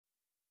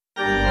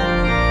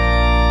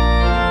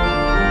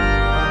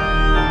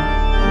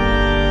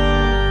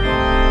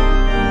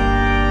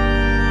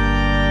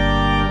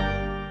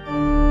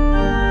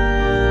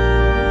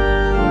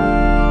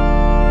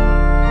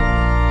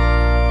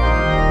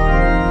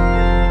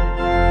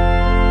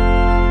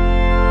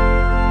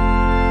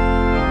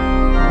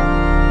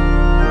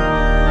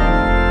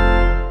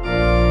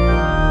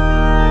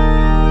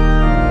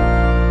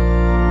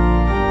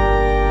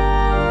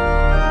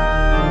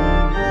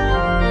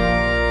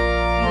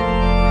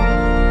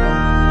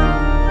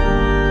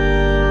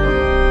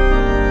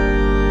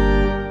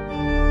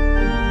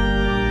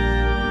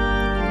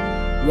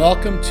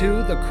Welcome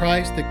to the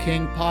Christ the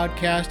King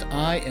podcast.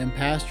 I am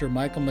Pastor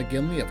Michael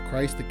McGinley of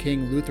Christ the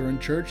King Lutheran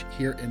Church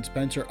here in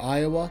Spencer,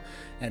 Iowa,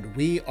 and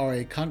we are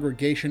a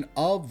congregation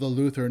of the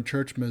Lutheran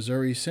Church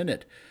Missouri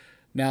Synod.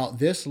 Now,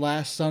 this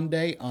last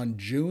Sunday on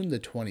June the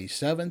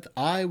 27th,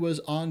 I was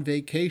on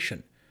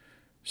vacation.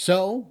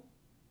 So,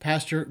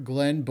 Pastor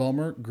Glenn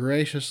Bomer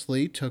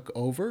graciously took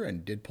over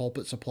and did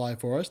pulpit supply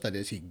for us. That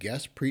is, he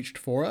guest preached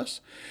for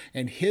us.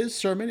 And his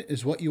sermon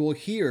is what you will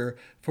hear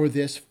for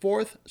this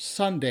fourth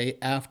Sunday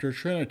after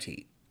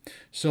Trinity.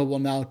 So we'll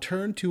now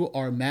turn to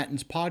our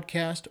Matins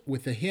podcast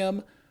with the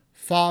hymn,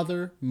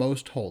 Father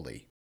Most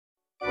Holy.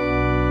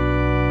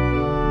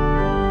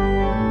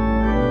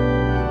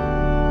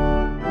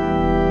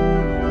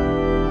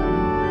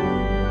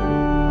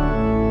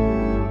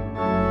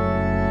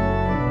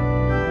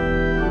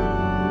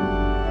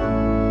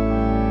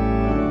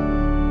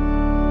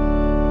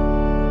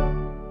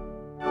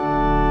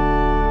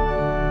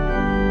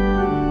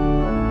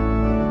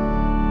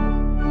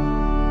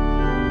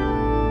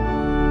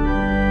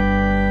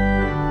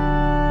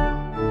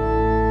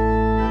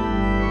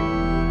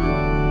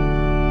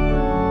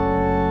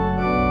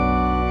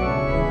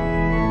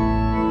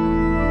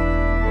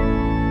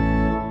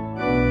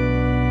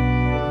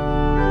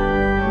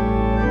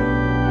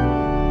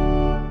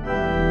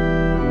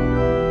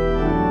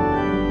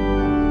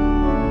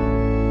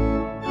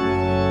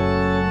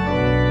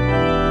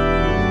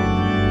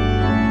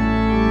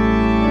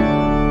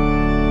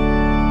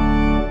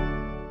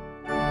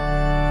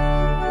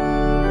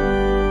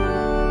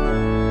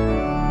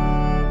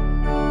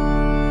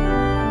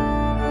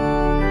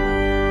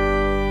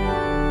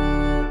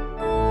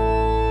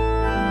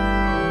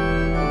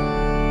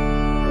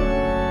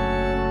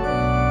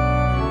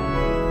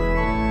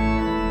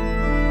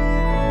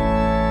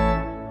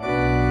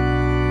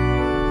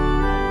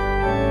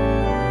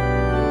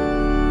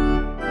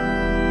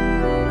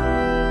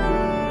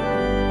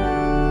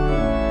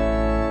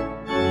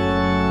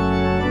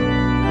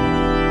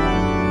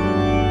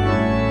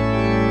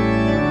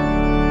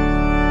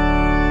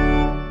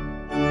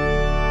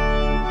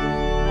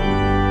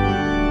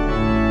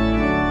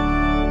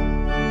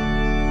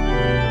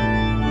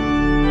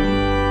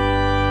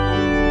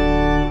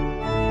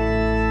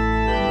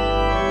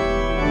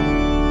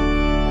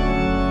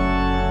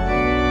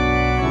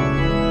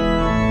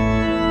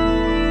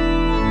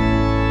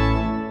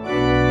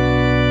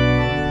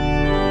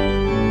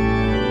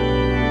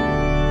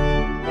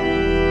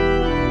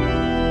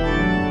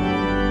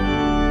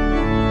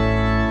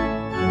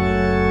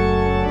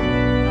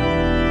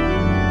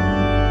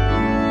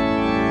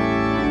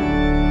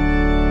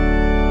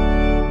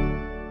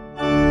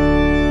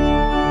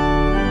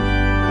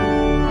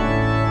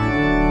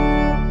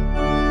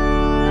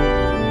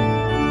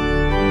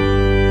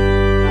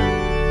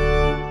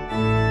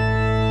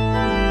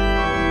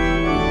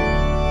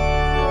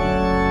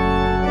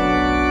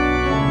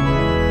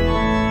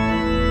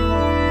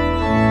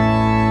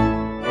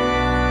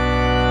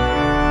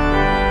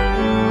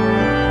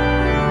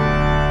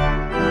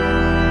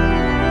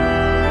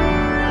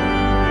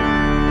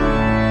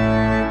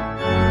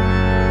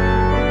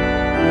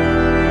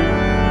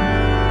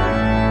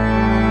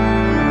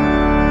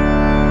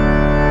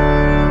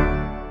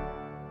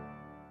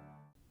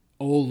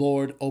 O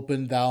Lord,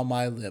 open thou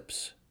my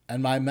lips,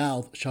 and my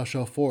mouth shall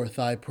show forth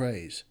thy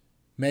praise.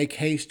 Make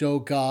haste, O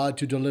God,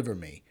 to deliver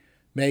me.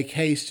 Make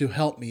haste to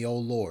help me, O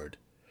Lord.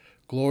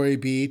 Glory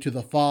be to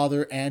the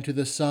Father, and to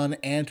the Son,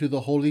 and to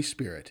the Holy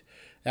Spirit,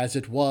 as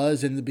it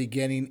was in the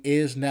beginning,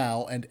 is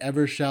now, and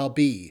ever shall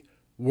be,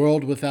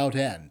 world without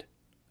end.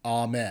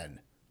 Amen.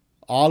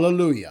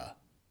 Alleluia.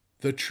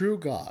 The true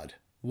God,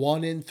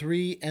 one in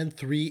three and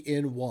three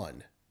in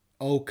one.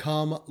 O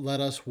come, let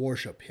us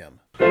worship him.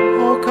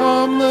 O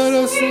come, let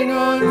us sing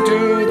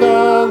unto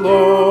the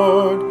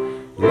Lord.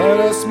 Let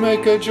us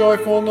make a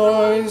joyful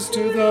noise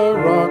to the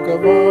rock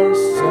of our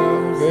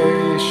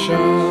salvation.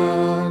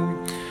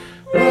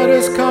 Let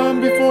us come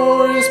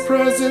before his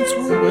presence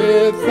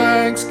with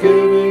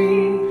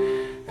thanksgiving,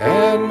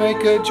 and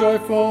make a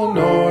joyful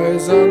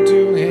noise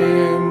unto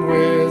him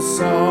with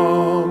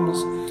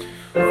psalms.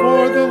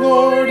 For the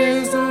Lord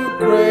is a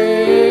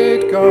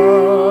great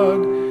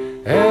God,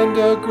 and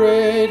a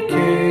great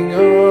King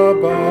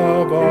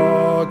above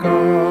all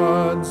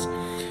gods.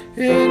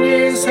 In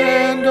his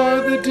hand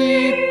are the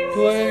deep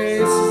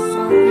places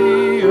of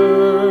the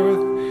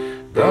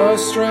earth. The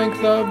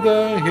strength of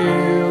the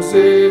hills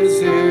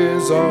is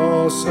his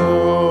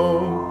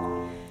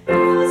also.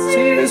 The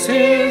sea is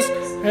his,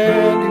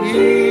 and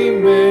he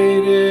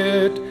made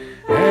it,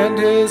 and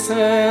his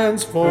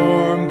hands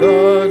formed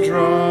the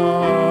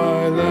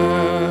dry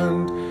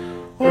land.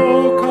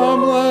 Oh,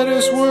 come, let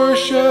us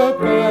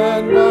worship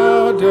and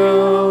bow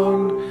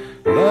down.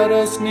 Let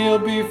us kneel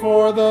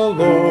before the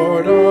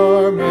Lord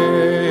our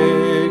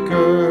Maker.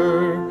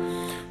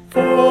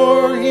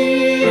 For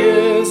he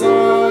is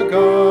our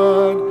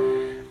God,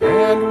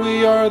 and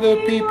we are the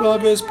people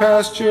of his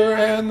pasture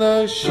and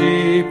the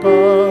sheep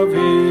of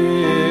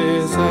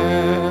his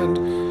hand.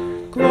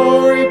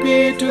 Glory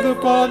be to the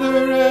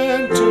Father,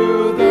 and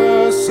to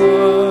the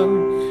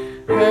Son,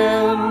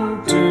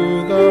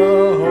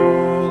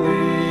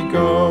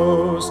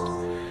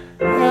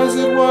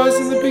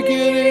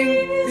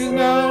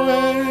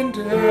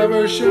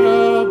 ever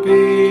shall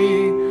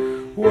be,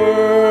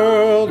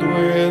 world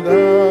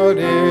without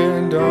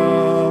end.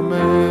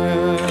 Amen.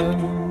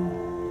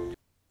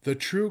 The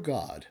true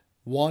God,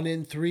 one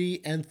in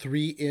three and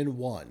three in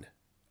one.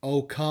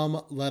 O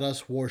come, let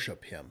us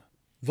worship him.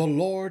 The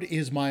Lord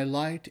is my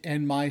light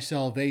and my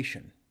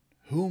salvation.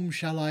 Whom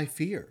shall I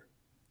fear?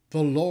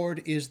 The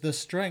Lord is the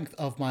strength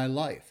of my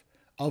life.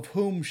 Of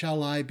whom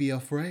shall I be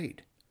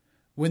afraid?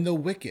 When the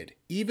wicked,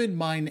 even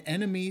mine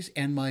enemies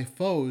and my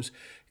foes,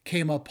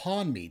 came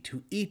upon me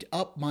to eat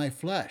up my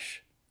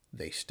flesh,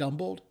 they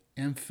stumbled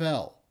and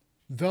fell.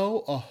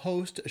 Though a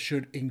host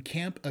should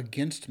encamp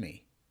against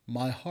me,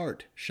 my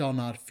heart shall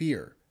not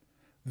fear.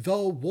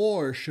 Though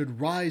war should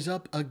rise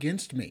up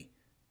against me,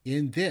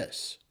 in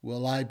this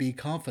will I be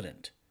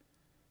confident.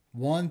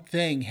 One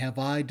thing have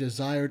I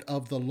desired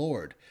of the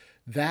Lord,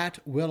 that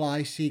will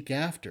I seek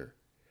after,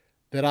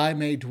 that I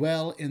may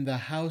dwell in the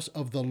house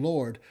of the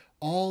Lord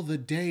all the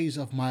days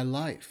of my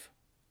life.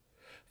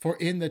 For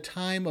in the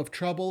time of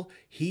trouble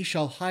he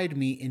shall hide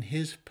me in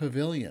his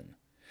pavilion.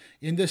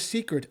 In the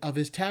secret of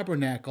his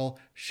tabernacle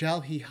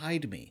shall he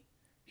hide me.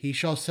 He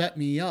shall set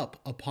me up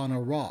upon a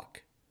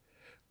rock.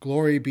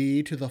 Glory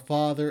be to the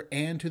Father,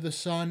 and to the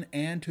Son,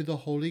 and to the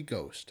Holy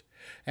Ghost,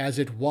 as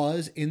it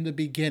was in the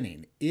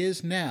beginning,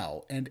 is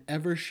now, and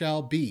ever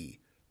shall be,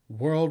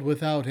 world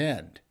without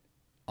end.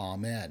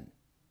 Amen.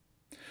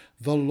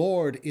 The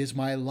Lord is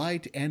my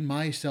light and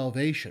my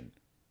salvation.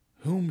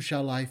 Whom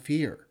shall I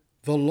fear?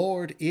 The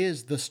Lord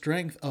is the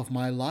strength of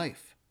my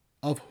life.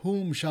 Of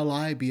whom shall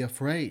I be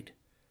afraid?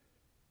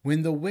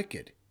 When the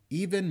wicked,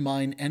 even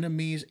mine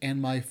enemies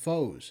and my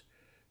foes,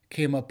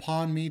 came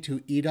upon me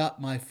to eat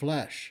up my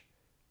flesh,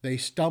 they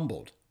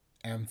stumbled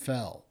and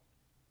fell.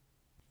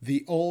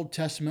 The Old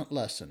Testament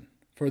lesson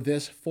for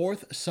this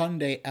fourth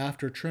Sunday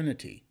after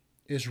Trinity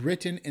is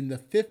written in the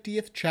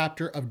 50th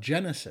chapter of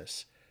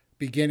Genesis,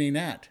 beginning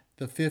at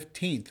the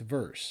 15th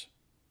verse.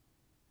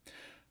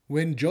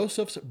 When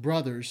Joseph's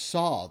brothers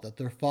saw that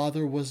their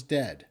father was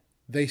dead,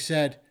 they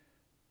said,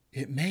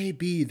 "It may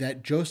be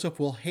that Joseph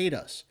will hate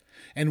us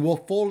and will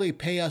fully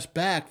pay us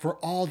back for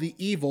all the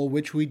evil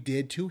which we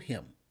did to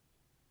him."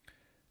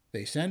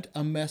 They sent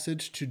a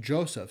message to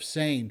Joseph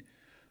saying,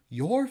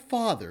 "Your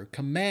father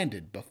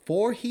commanded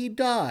before he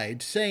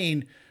died,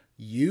 saying,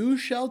 'You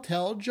shall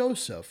tell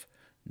Joseph,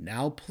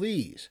 now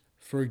please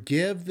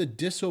forgive the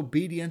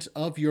disobedience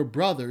of your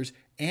brothers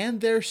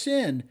and their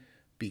sin,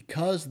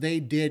 because they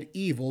did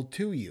evil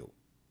to you.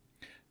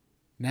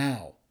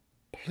 Now,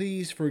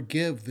 please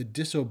forgive the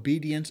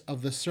disobedience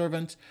of the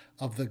servants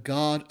of the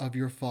God of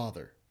your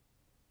father.'"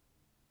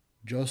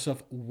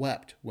 Joseph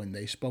wept when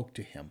they spoke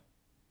to him.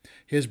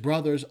 His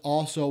brothers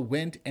also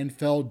went and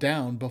fell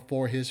down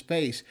before his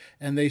face,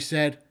 and they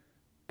said,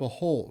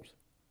 "Behold,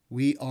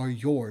 we are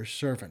your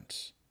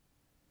servants."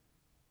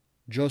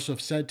 Joseph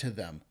said to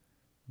them,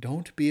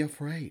 "Don't be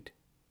afraid,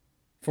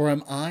 for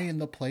am I in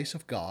the place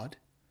of God?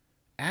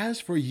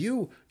 As for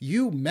you,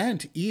 you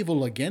meant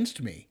evil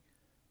against me,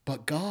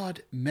 but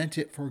God meant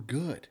it for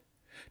good,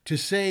 to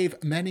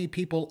save many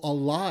people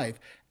alive,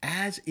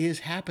 as is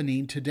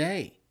happening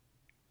today.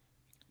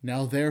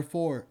 Now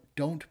therefore,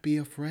 don't be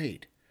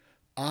afraid.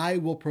 I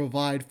will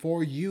provide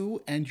for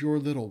you and your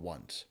little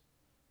ones."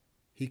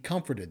 He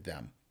comforted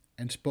them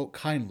and spoke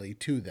kindly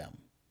to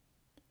them.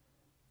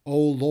 "O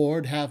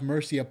Lord, have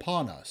mercy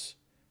upon us.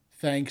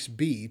 Thanks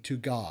be to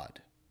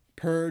God.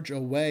 Purge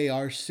away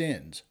our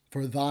sins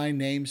for thy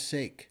name's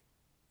sake.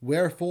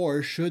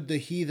 Wherefore should the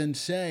heathen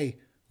say,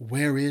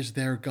 'Where is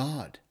their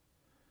God?'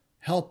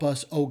 Help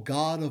us, O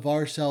God of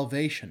our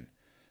salvation,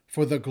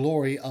 for the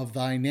glory of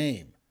thy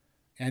name,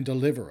 and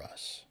deliver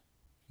us."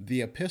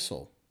 The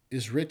epistle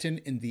is written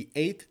in the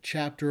 8th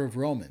chapter of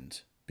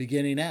Romans,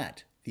 beginning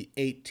at the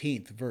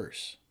 18th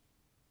verse.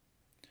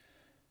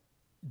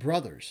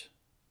 "Brothers,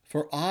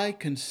 for I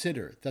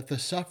consider that the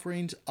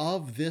sufferings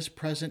of this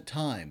present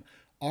time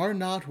are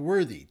not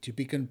worthy to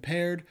be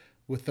compared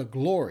with the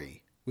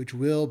glory which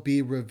will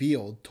be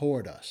revealed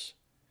toward us.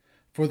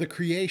 For the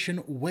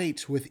creation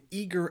waits with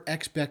eager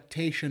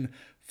expectation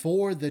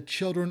for the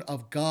children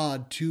of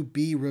God to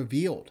be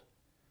revealed.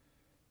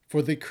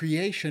 For the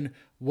creation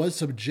was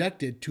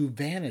subjected to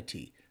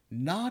vanity,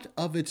 not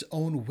of its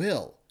own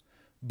will,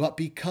 but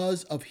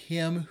because of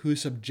him who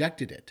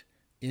subjected it,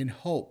 in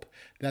hope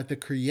that the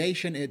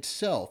creation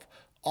itself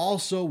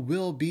also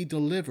will be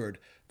delivered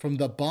from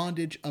the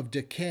bondage of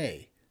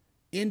decay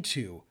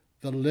into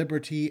the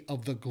liberty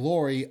of the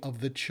glory of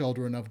the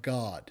children of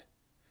God.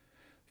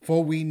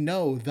 For we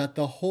know that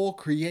the whole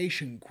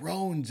creation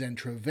groans and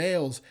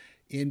travails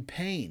in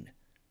pain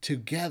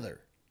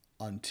together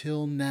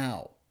until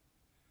now.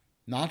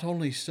 Not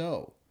only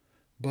so,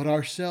 but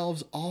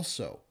ourselves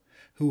also,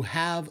 who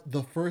have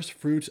the first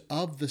fruits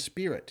of the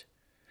Spirit,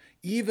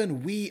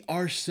 even we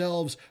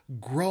ourselves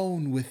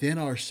groan within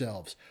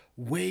ourselves,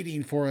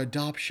 waiting for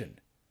adoption,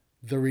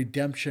 the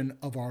redemption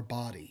of our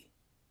body.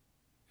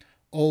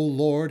 O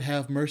Lord,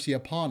 have mercy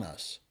upon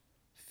us.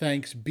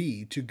 Thanks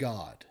be to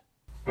God."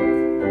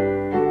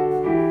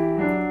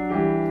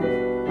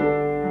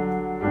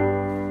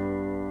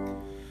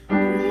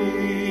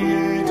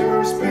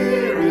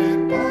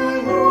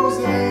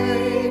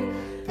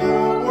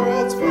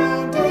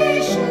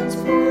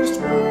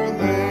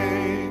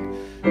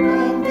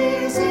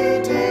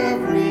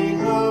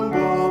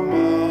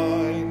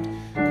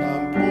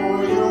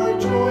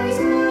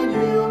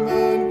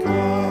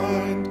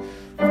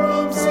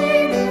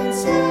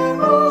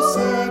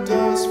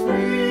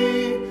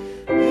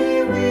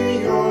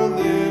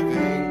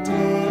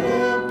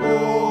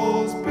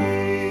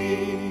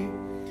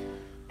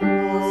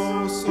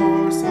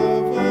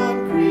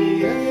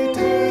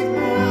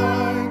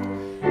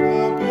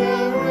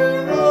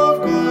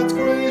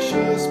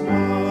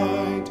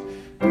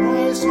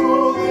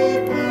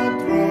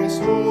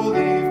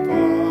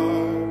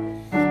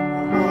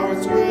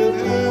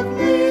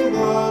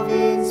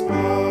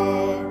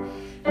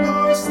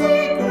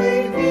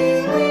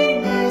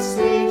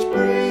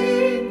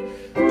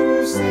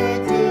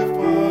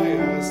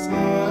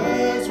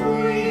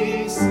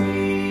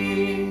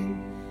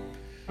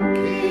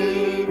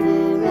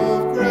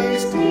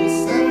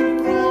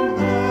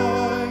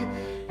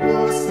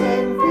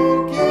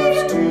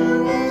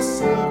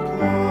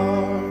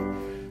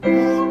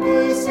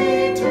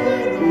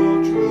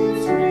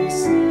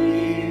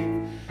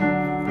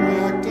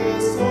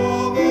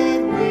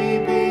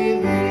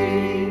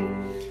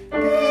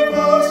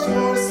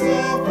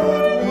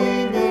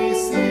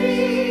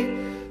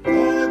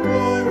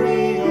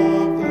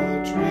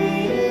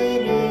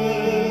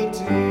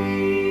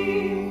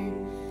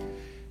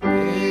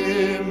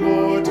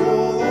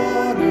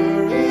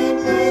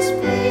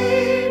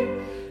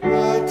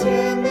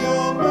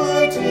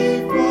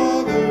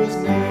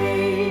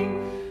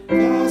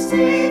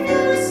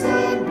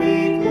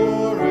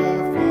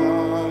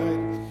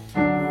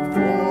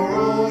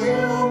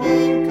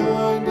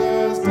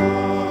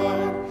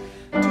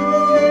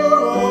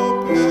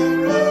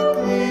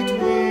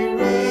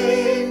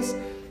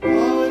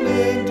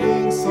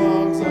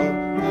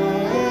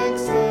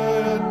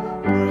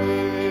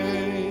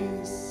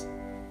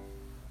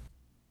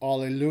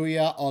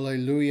 Alleluia,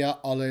 alleluia,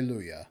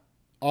 alleluia.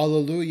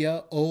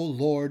 Alleluia, O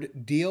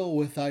Lord, deal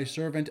with thy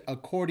servant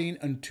according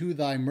unto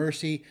thy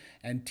mercy,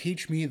 and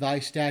teach me thy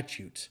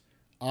statutes.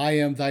 I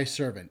am thy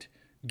servant.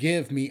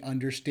 Give me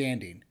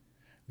understanding,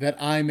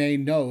 that I may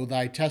know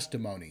thy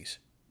testimonies.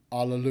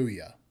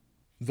 Alleluia.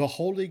 The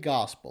Holy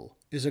Gospel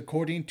is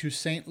according to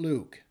St.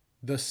 Luke,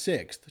 the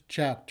 6th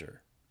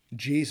chapter.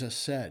 Jesus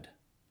said,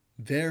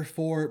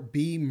 "Therefore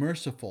be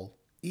merciful,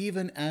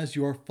 even as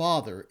your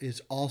Father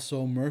is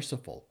also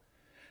merciful.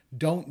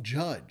 Don't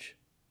judge,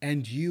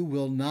 and you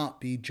will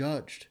not be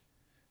judged.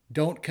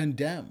 Don't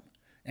condemn,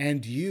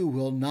 and you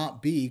will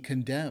not be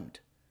condemned.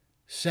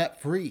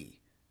 Set free,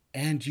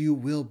 and you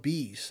will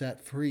be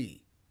set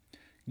free.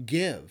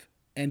 Give,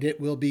 and it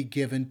will be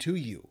given to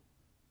you.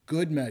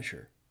 Good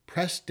measure,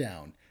 pressed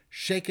down,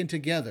 shaken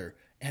together,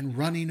 and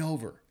running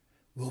over,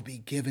 will be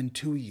given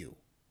to you.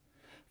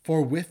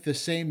 For with the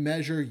same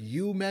measure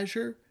you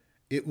measure,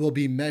 it will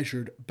be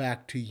measured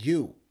back to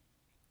you."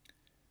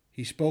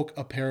 He spoke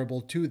a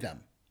parable to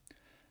them.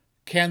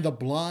 Can the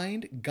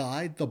blind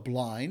guide the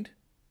blind?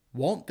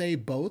 Won't they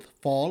both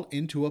fall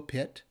into a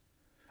pit?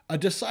 A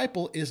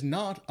disciple is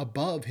not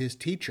above his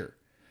teacher,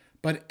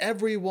 but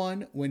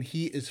everyone, when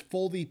he is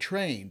fully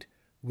trained,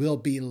 will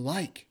be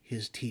like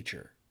his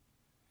teacher.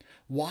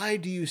 Why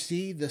do you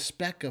see the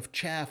speck of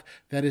chaff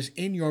that is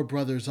in your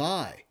brother's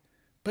eye,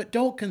 but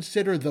don't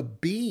consider the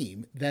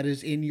beam that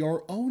is in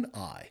your own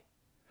eye?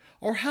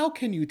 Or how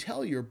can you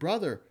tell your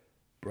brother,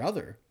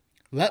 "Brother,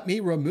 let me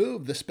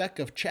remove the speck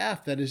of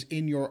chaff that is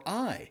in your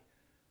eye,"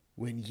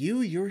 when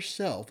you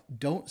yourself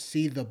don't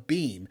see the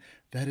beam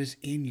that is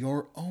in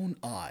your own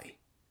eye?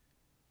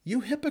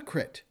 You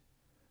hypocrite!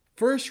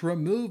 First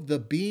remove the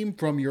beam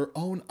from your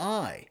own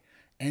eye,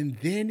 and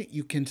then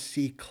you can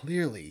see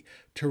clearly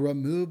to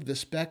remove the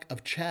speck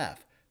of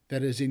chaff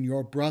that is in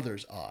your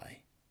brother's eye.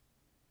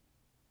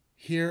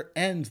 Here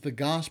ends the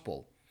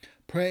gospel.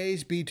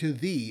 Praise be to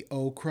thee,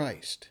 O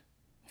Christ.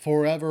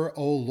 Forever,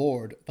 O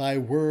Lord, thy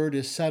word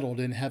is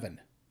settled in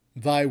heaven.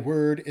 Thy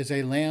word is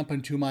a lamp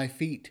unto my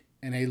feet,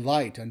 and a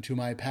light unto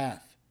my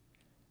path.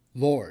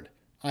 Lord,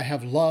 I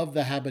have loved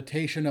the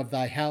habitation of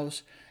thy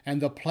house, and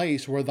the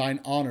place where thine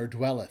honor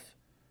dwelleth.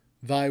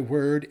 Thy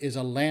word is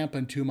a lamp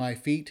unto my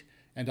feet,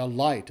 and a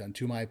light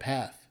unto my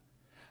path.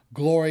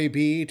 Glory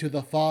be to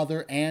the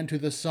Father, and to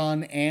the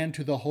Son, and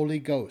to the Holy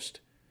Ghost.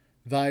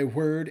 Thy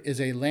word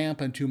is a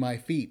lamp unto my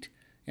feet,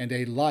 and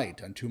a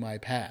light unto my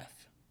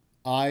path.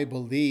 I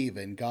believe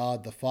in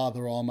God the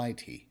Father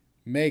Almighty,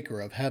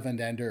 maker of heaven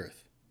and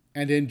earth,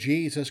 and in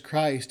Jesus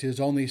Christ, his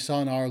only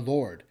Son, our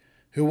Lord,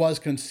 who was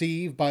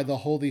conceived by the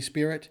Holy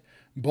Spirit,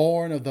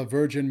 born of the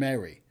Virgin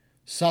Mary,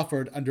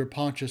 suffered under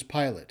Pontius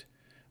Pilate,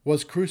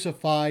 was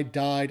crucified,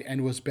 died,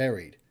 and was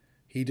buried.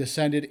 He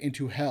descended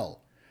into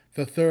hell.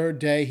 The third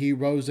day he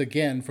rose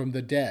again from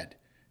the dead.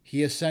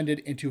 He ascended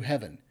into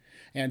heaven,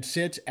 and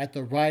sits at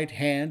the right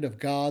hand of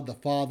God the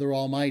Father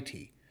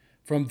Almighty.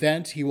 From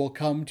thence he will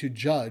come to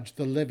judge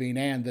the living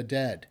and the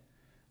dead.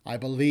 I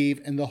believe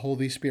in the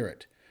Holy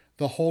Spirit,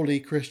 the holy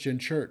Christian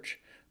Church,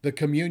 the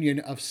communion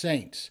of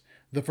saints,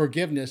 the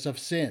forgiveness of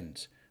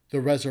sins,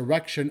 the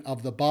resurrection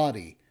of the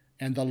body,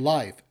 and the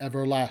life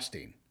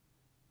everlasting.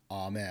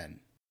 Amen.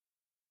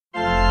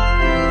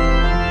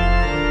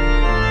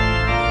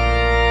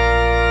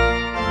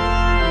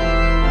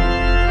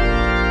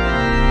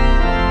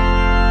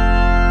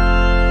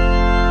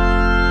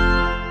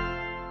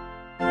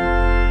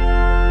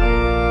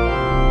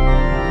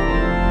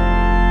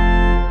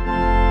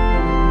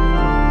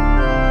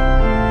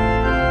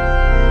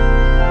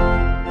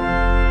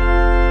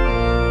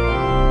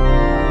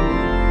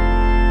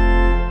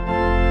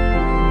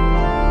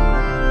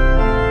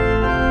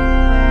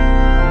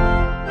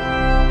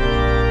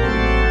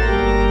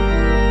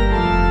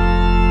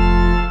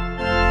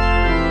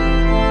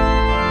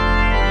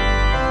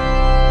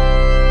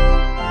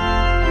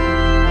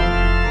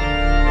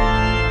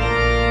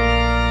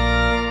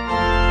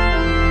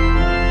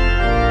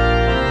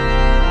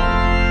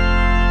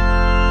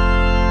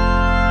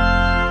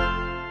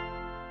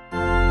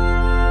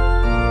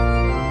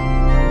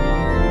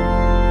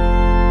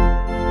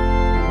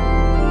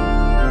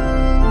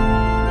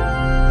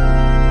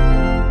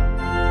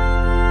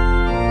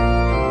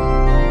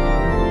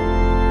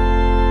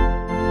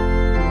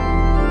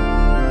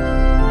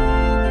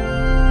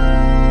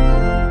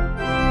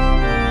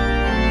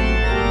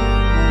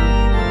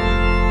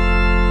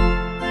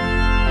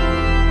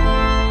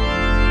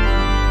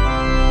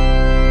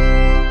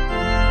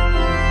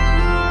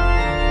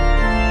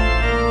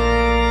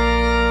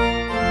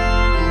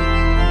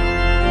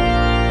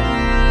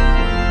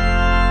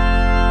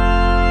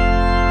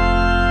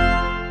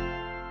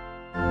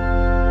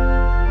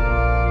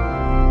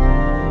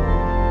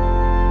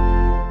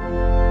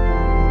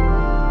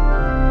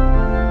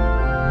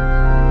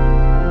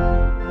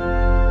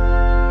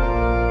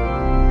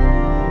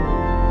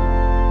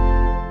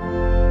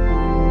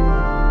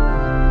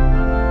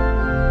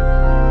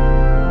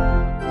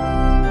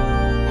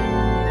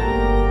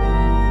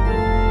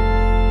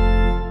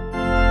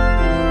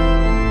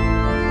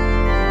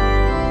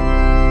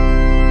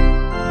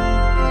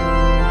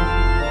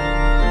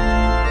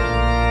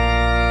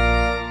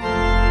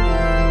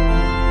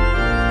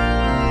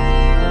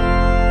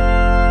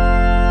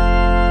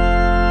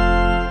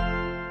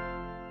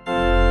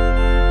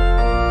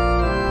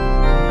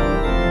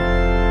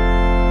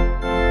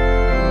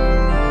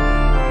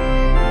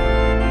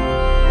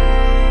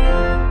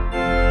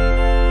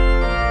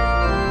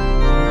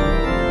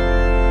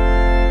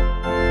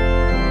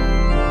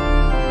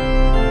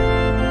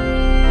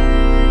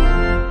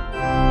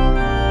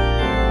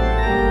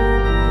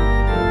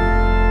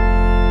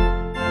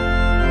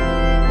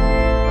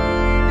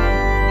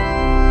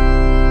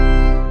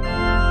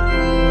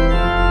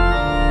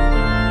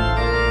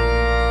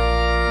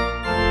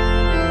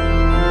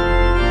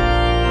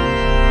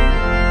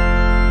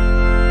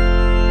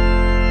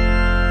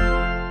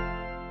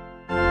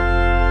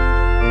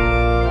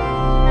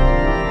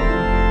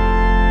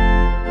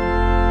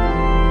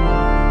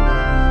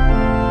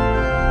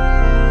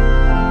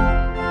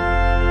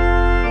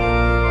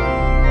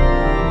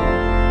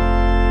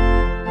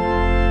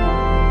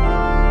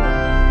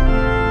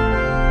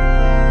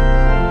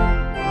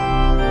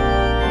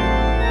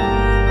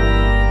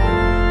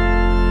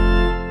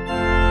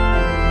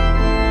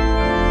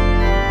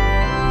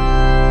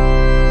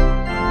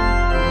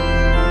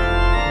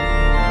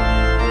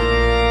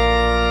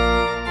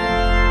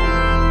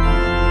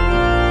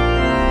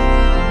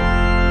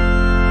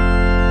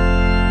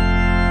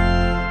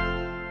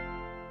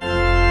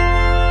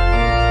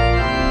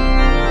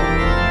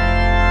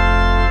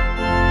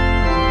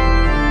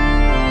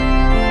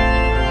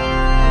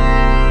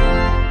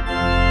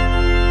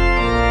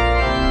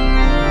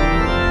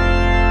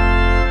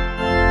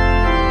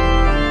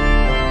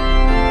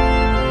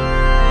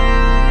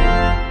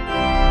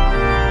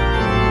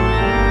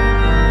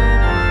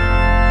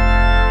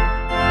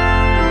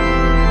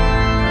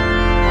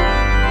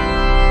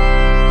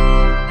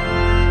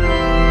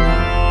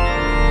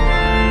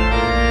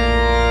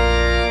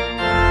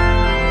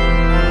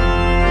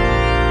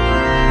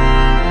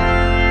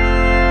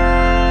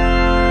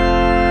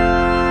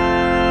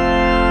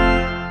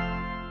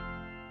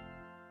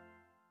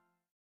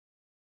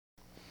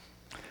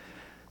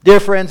 Dear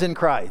friends in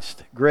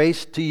Christ,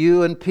 grace to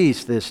you and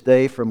peace this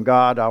day from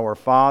God our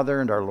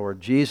Father and our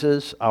Lord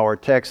Jesus. Our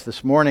text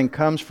this morning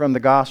comes from the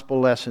gospel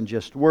lesson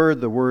just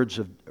heard, the words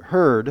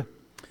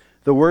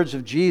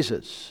of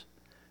Jesus.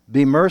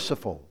 Be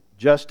merciful,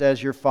 just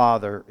as your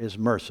Father is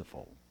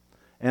merciful.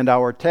 And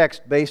our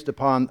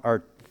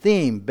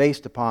theme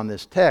based upon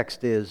this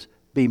text is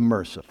be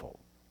merciful.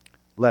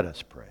 Let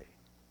us pray.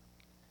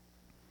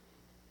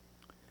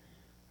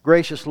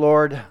 Gracious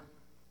Lord,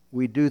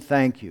 we do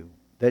thank you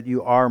that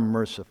you are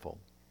merciful,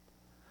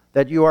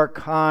 that you are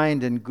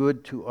kind and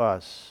good to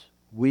us,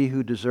 we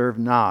who deserve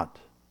not.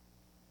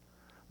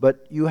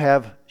 But you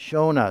have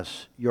shown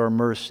us your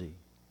mercy.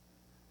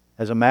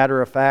 As a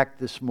matter of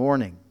fact, this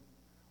morning,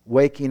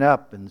 waking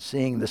up and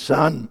seeing the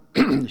sun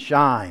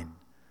shine,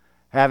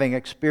 having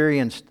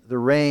experienced the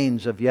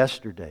rains of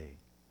yesterday,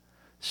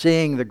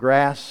 seeing the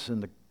grass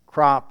and the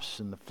crops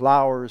and the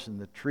flowers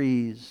and the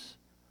trees.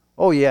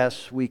 Oh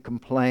yes, we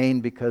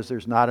complain because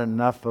there's not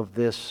enough of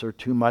this or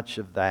too much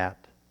of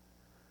that.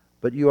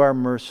 But you are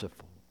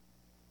merciful.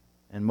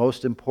 And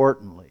most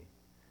importantly,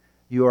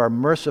 you are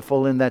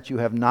merciful in that you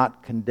have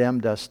not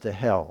condemned us to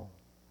hell,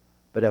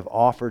 but have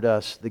offered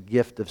us the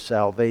gift of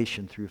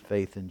salvation through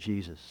faith in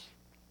Jesus.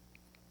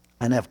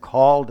 And have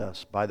called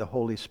us by the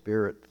Holy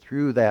Spirit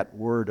through that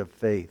word of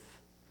faith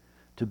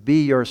to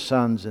be your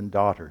sons and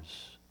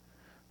daughters,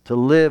 to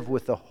live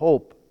with the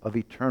hope of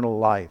eternal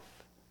life,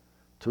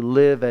 to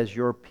live as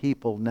your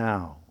people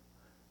now,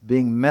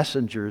 being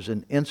messengers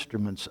and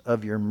instruments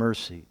of your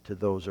mercy to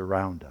those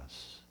around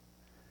us.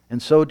 And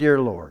so, dear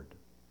Lord,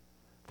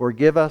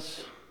 forgive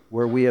us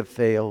where we have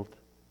failed,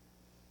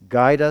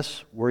 guide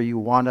us where you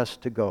want us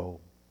to go,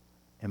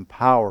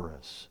 empower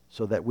us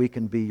so that we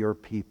can be your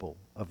people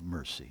of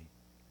mercy.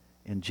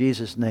 In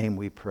Jesus' name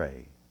we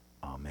pray.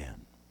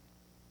 Amen.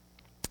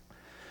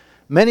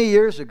 Many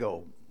years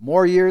ago,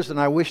 more years than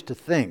I wish to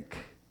think,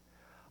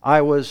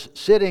 I was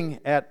sitting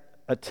at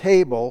a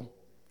table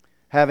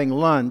having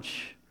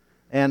lunch,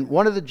 and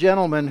one of the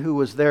gentlemen who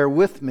was there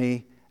with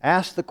me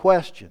asked the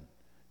question,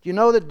 do you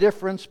know the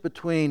difference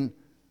between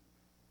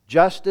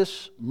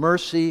justice,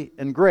 mercy,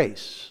 and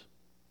grace?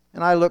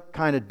 And I looked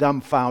kind of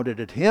dumbfounded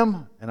at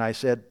him, and I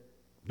said,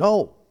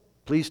 no,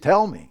 please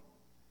tell me.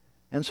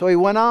 And so he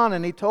went on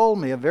and he told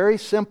me a very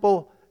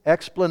simple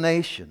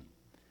explanation.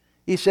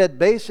 He said,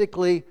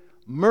 basically,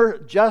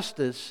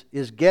 justice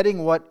is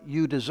getting what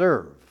you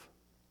deserve.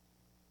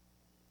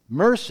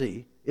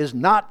 Mercy is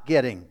not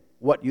getting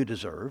what you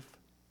deserve.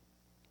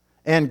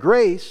 And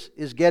grace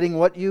is getting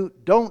what you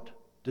don't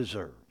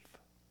deserve.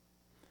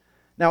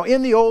 Now,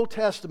 in the Old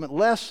Testament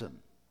lesson,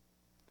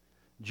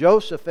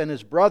 Joseph and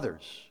his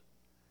brothers,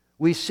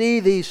 we see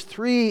these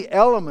three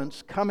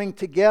elements coming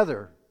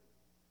together: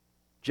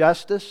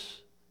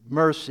 justice,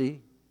 mercy,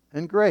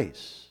 and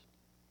grace.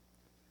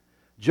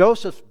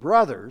 Joseph's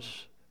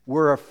brothers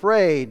were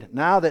afraid,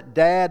 now that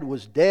Dad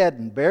was dead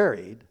and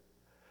buried,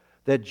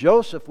 that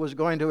Joseph was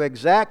going to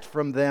exact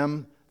from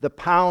them the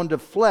pound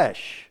of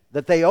flesh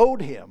that they owed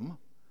him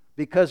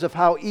because of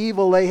how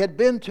evil they had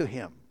been to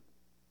him.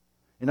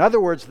 In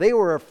other words, they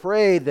were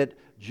afraid that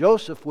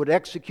Joseph would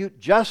execute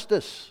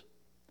justice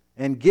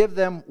and give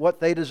them what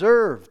they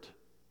deserved.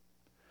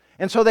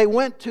 And so they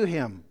went to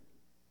him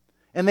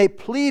and they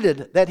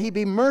pleaded that he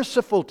be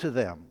merciful to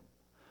them,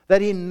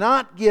 that he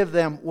not give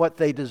them what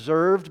they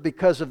deserved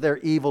because of their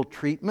evil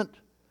treatment,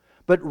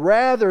 but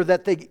rather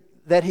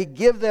that he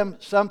give them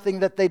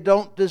something that they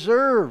don't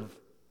deserve,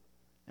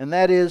 and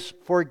that is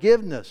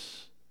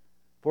forgiveness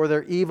for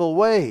their evil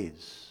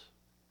ways.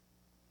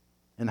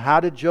 And how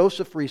did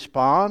Joseph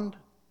respond?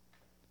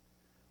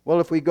 Well,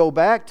 if we go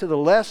back to the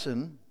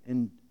lesson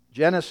in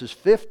Genesis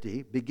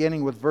 50,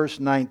 beginning with verse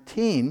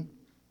 19,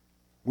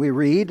 we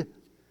read,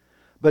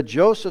 "But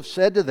Joseph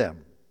said to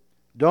them,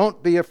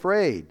 'Don't be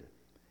afraid.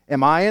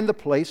 Am I in the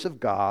place of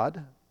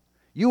God?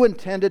 You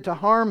intended to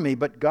harm me,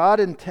 but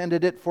God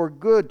intended it for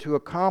good to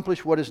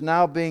accomplish what is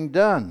now being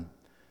done,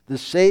 the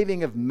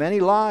saving of many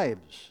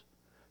lives.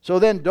 So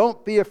then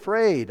don't be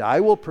afraid.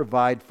 I will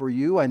provide for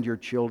you and your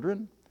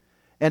children.'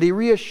 And he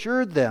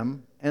reassured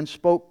them and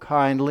spoke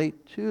kindly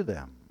to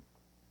them."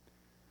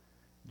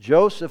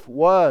 Joseph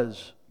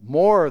was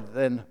more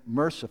than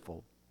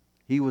merciful.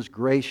 He was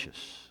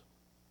gracious.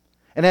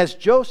 And as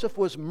Joseph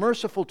was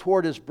merciful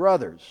toward his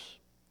brothers,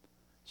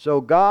 so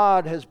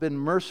God has been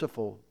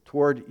merciful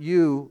toward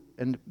you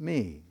and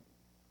me,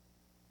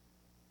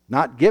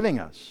 not giving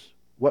us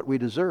what we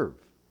deserve.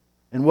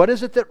 And what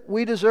is it that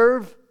we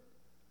deserve?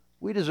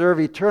 We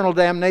deserve eternal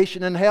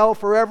damnation in hell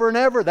forever and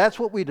ever. That's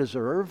what we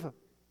deserve.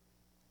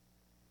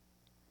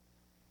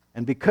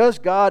 And because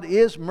God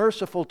is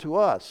merciful to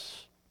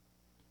us,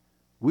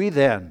 we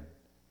then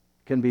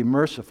can be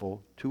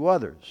merciful to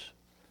others.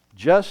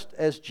 Just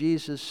as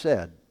Jesus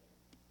said,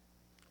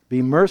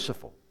 "Be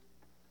merciful,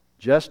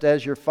 just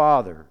as your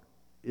Father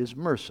is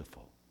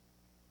merciful."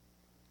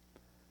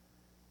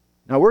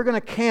 Now we're going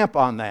to camp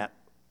on that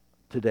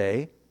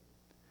today,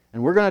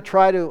 and we're going to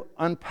try to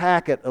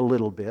unpack it a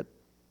little bit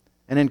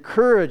and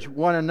encourage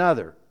one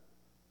another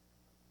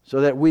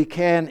so that we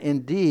can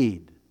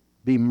indeed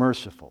be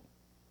merciful,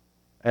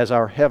 as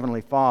our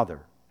Heavenly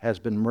Father has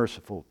been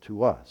merciful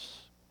to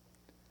us.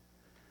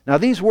 Now,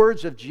 these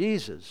words of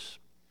Jesus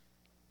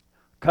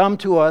come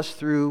to us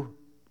through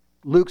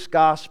Luke's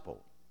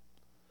Gospel.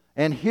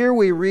 And here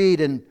we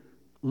read in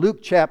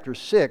Luke chapter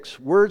 6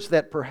 words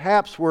that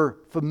perhaps were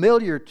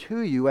familiar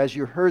to you as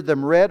you heard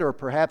them read, or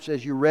perhaps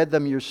as you read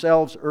them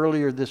yourselves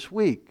earlier this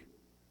week.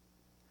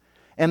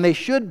 And they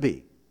should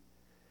be,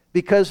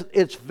 because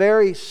it's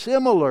very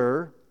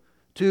similar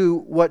to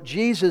what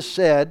Jesus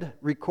said,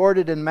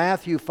 recorded in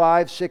Matthew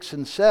 5, 6,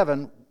 and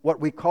 7, what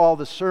we call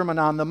the Sermon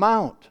on the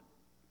Mount.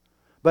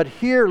 But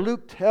here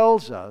Luke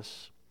tells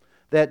us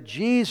that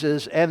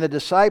Jesus and the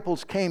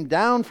disciples came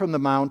down from the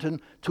mountain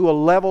to a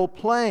level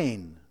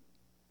plain.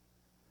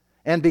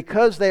 And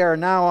because they are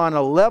now on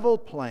a level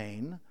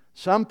plain,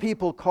 some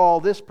people call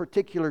this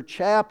particular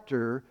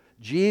chapter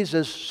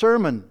Jesus'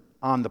 Sermon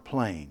on the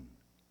Plain.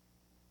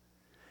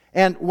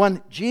 And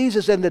when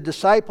Jesus and the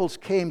disciples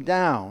came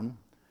down,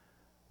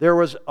 there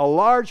was a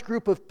large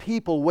group of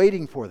people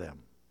waiting for them.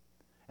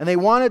 And they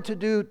wanted to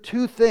do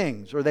two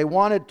things, or they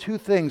wanted two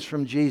things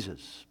from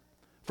Jesus.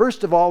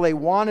 First of all, they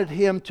wanted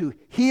Him to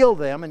heal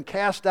them and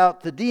cast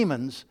out the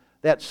demons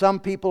that some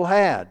people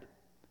had.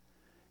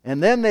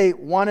 And then they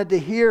wanted to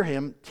hear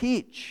Him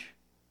teach.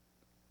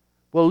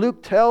 Well,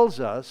 Luke tells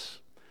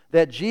us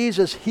that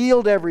Jesus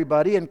healed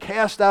everybody and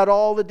cast out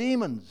all the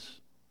demons.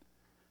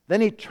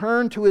 Then He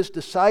turned to His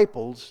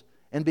disciples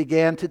and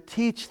began to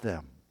teach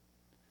them.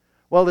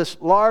 Well, this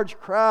large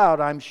crowd,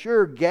 I'm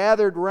sure,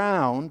 gathered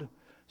round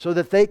so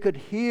that they could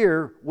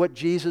hear what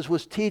Jesus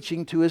was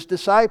teaching to His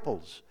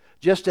disciples,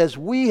 just as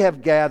we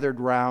have gathered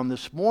round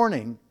this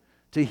morning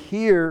to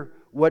hear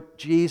what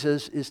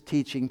Jesus is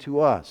teaching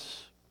to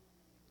us.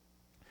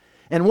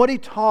 And what He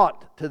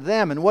taught to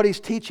them and what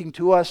He's teaching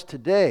to us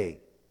today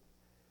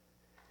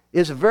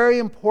is a very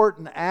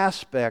important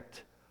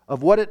aspect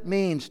of what it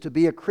means to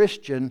be a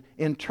Christian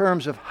in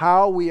terms of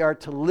how we are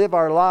to live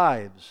our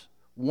lives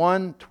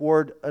one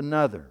toward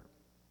another.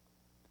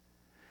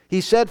 He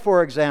said,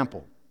 for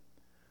example,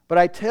 "But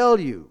I tell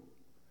you,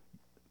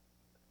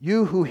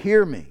 you who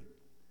hear me,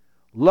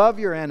 love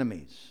your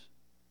enemies,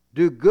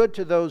 do good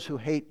to those who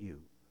hate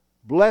you,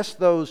 bless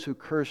those who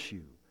curse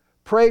you,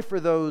 pray for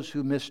those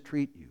who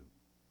mistreat you.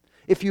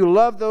 If you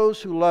love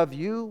those who love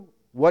you,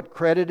 what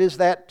credit is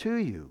that to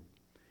you?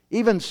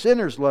 Even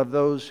sinners love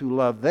those who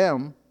love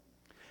them.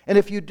 And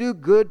if you do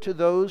good to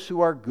those who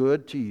are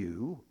good to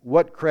you,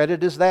 what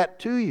credit is that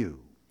to you?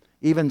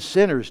 Even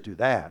sinners do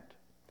that.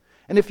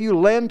 And if you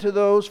lend to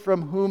those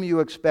from whom you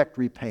expect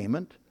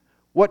repayment,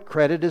 what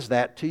credit is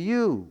that to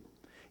you?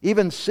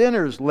 Even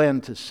sinners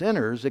lend to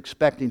sinners,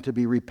 expecting to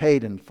be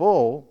repaid in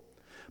full.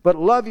 But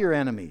love your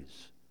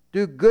enemies,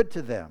 do good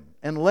to them,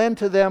 and lend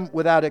to them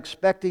without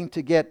expecting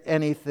to get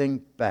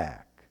anything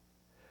back.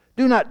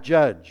 Do not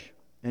judge,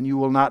 and you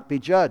will not be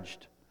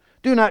judged.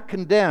 Do not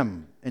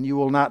condemn, and you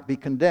will not be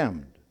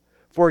condemned.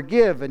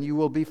 Forgive, and you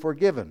will be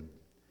forgiven.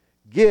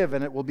 Give,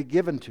 and it will be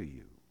given to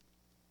you."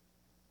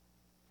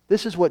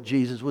 This is what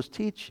Jesus was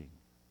teaching.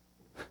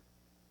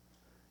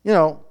 You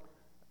know,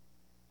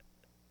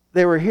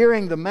 they were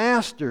hearing the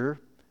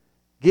Master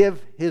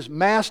give His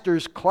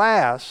Master's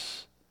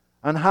class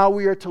on how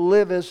we are to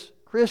live as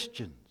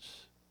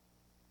Christians.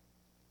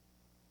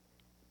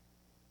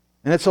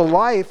 And it's a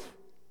life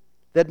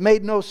that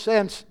made no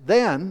sense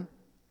then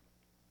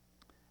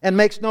and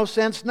makes no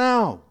sense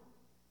now.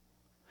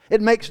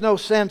 It makes no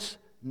sense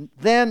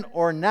then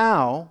or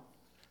now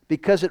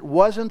because it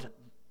wasn't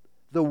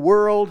the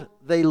world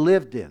they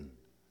lived in,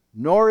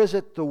 nor is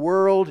it the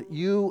world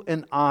you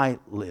and I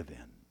live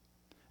in.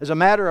 As a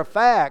matter of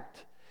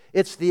fact,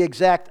 it's the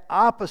exact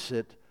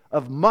opposite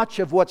of much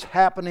of what's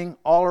happening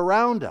all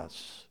around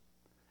us.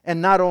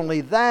 And not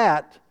only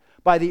that,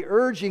 by the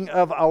urging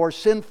of our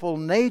sinful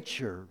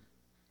nature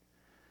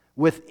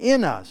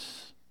within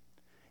us,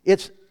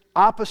 it's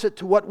opposite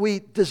to what we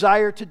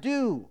desire to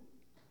do.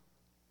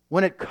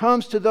 When it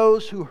comes to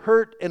those who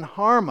hurt and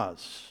harm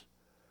us,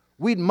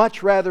 we'd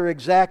much rather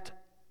exact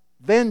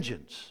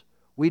vengeance.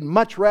 We'd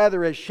much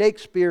rather, as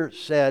Shakespeare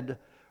said,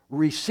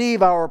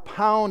 receive our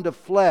pound of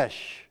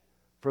flesh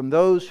from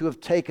those who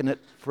have taken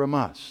it from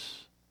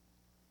us.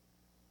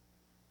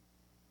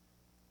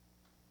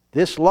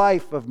 This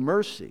life of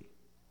mercy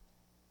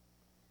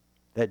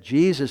that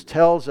Jesus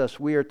tells us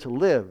we are to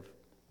live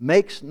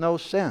makes no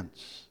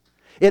sense.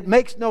 It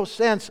makes no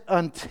sense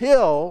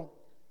until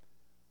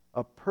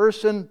a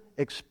person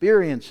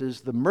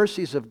experiences the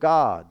mercies of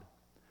God,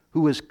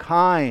 who is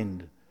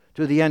kind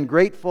to the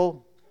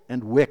ungrateful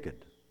and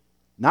wicked,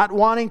 not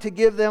wanting to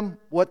give them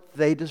what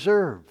they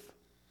deserve.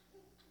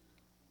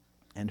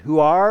 And who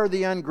are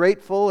the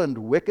ungrateful and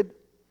wicked?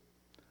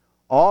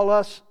 All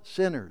us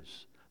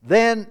sinners,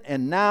 then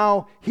and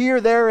now, here,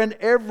 there, and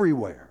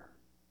everywhere.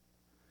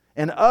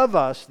 And of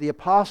us, the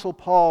Apostle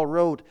Paul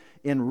wrote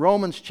in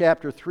Romans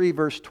chapter 3,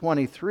 verse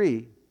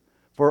 23,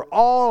 "For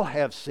all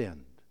have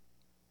sinned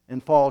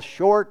and fall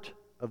short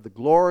of the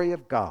glory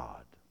of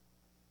God."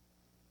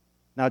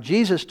 Now,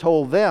 Jesus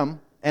told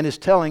them, and is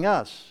telling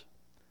us,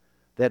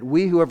 that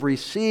we who have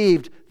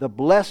received the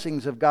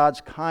blessings of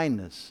God's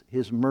kindness,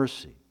 His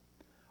mercy,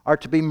 are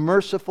to be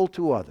merciful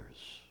to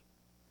others.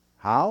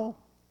 How?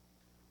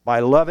 By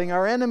loving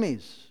our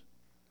enemies,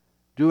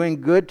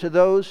 doing good to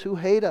those who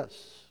hate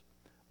us,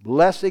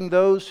 blessing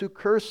those who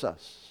curse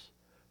us,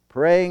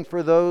 praying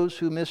for those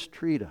who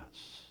mistreat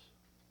us.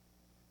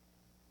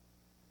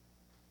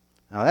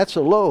 Now that's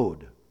a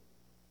load.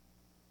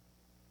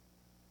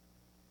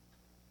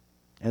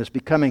 And it's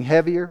becoming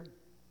heavier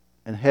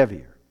and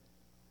heavier.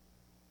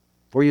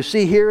 For you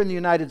see, here in the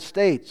United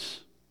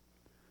States,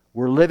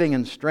 we're living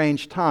in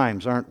strange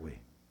times, aren't we?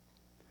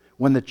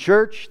 When the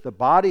church, the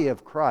body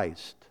of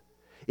Christ,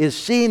 is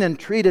seen and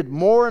treated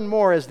more and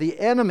more as the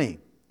enemy,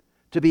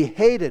 to be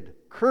hated,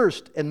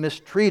 cursed, and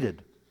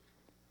mistreated,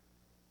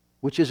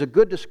 which is a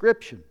good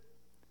description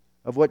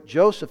of what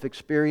Joseph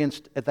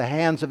experienced at the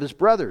hands of his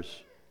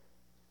brothers,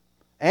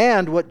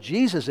 and what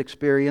Jesus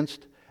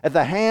experienced at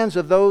the hands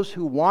of those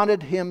who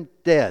wanted him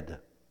dead.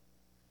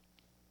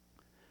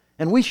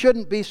 And we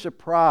shouldn't be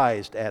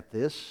surprised at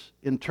this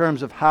in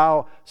terms of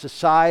how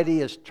society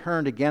has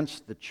turned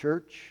against the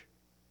church.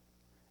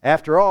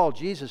 After all,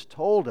 Jesus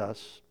told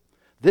us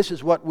this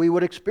is what we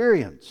would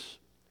experience.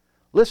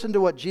 Listen to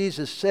what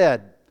Jesus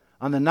said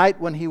on the night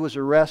when he was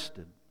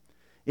arrested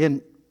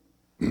in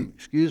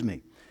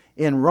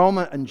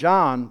in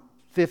John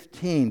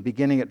 15,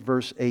 beginning at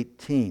verse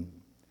 18.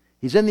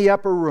 He's in the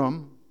upper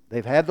room.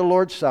 They've had the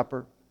Lord's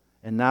Supper,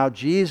 and now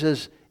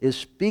Jesus is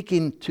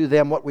speaking to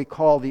them what we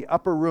call the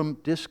upper room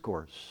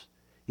discourse.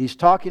 He's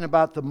talking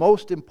about the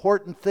most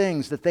important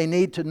things that they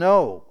need to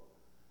know,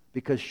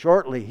 because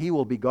shortly He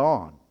will be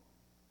gone.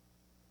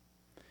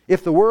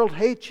 If the world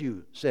hates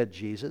you, said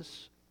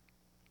Jesus,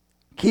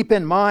 keep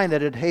in mind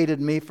that it hated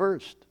me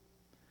first.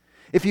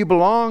 If you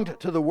belonged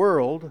to the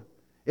world,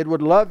 it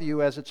would love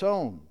you as its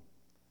own.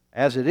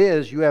 As it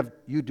is,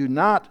 you do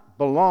not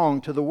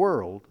belong to the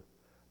world,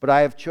 but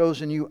I have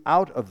chosen you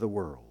out of the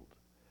world.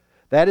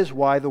 That is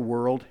why the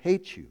world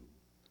hates you.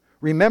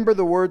 Remember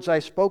the words I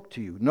spoke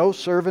to you. No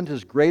servant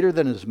is greater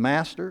than his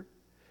master.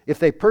 If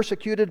they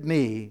persecuted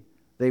me,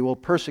 they will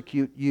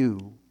persecute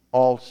you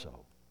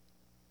also.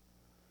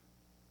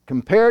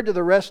 Compared to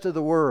the rest of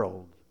the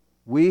world,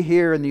 we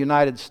here in the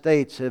United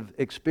States have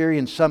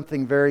experienced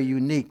something very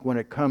unique when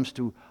it comes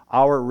to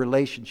our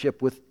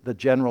relationship with the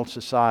general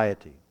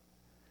society.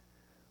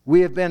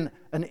 We have been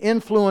an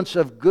influence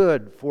of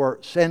good for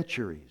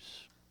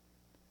centuries.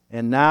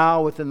 And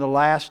now, within the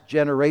last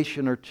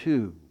generation or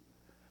two,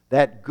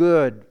 that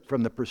good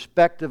from the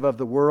perspective of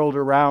the world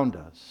around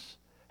us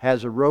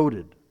has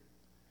eroded.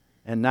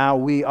 And now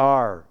we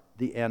are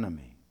the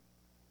enemy.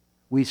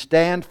 We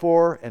stand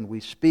for and we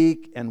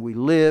speak and we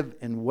live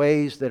in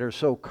ways that are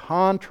so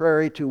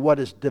contrary to what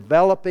is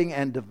developing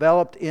and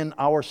developed in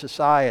our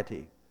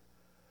society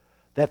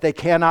that they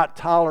cannot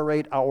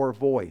tolerate our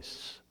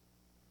voice.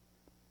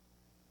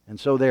 And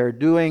so they are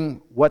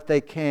doing what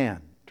they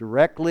can,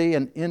 directly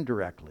and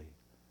indirectly,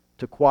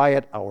 to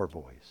quiet our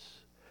voice,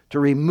 to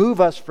remove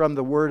us from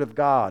the Word of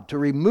God, to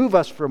remove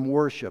us from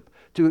worship,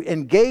 to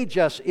engage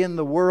us in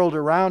the world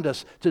around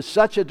us to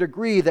such a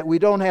degree that we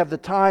don't have the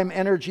time,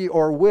 energy,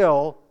 or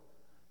will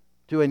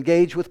to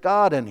engage with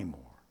God anymore.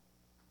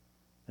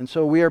 And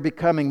so we are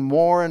becoming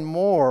more and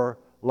more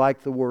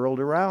like the world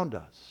around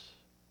us.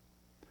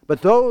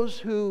 But those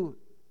who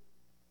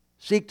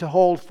seek to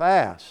hold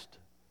fast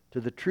to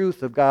the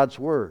truth of God's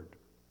Word,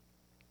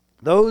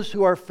 those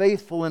who are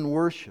faithful in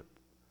worship,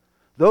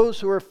 those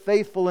who are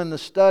faithful in the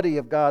study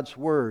of God's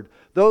Word,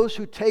 those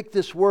who take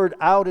this Word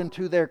out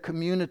into their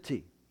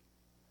community,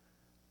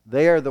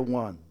 they are the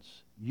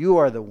ones, you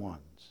are the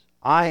ones,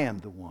 I am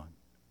the one,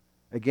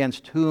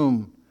 against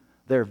whom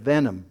their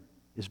venom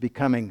is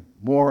becoming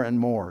more and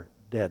more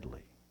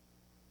deadly.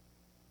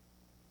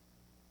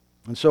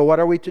 And so what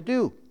are we to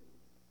do?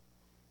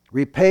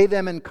 Repay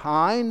them in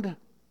kind?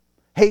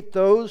 Hate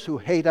those who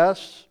hate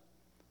us?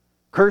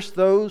 Curse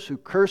those who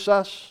curse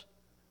us?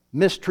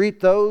 Mistreat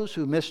those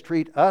who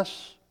mistreat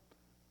us?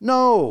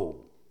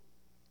 No.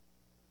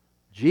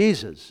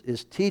 Jesus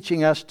is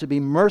teaching us to be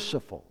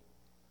merciful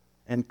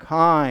and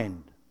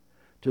kind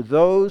to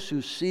those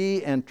who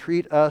see and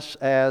treat us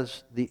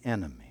as the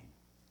enemy.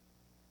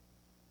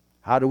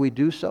 How do we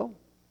do so?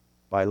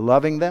 By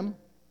loving them,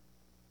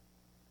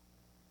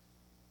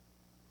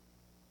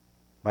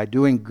 by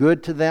doing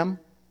good to them,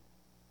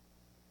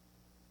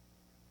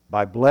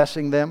 by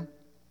blessing them,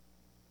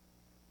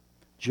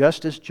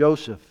 just as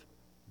Joseph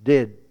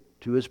did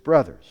to his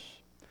brothers.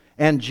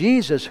 And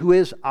Jesus, who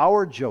is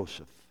our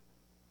Joseph,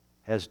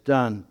 has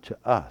done to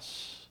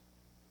us.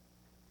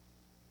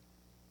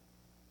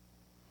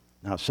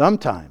 Now,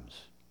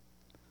 sometimes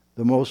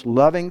the most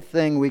loving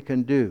thing we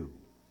can do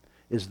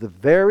is the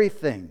very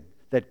thing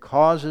that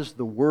causes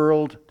the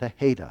world to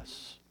hate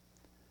us.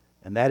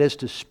 And that is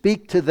to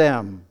speak to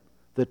them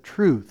the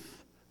truth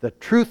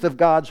of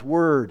God's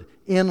Word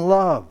in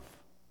love.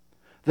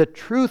 The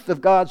truth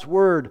of God's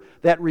Word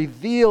that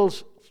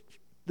reveals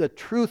the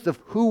truth of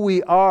who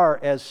we are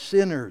as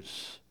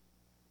sinners,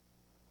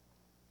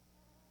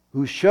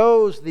 who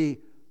shows the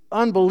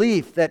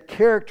unbelief that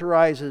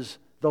characterizes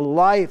the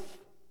life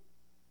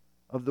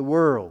of the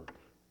world.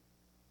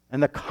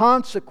 And the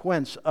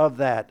consequence of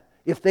that,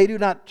 if they do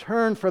not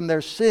turn from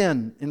their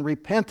sin in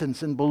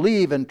repentance and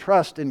believe and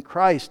trust in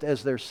Christ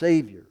as their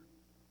Savior,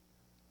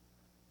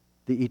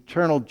 the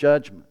eternal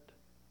judgment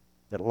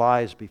that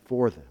lies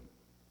before them.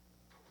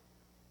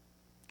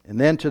 And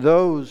then to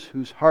those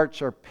whose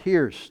hearts are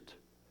pierced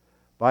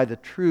by the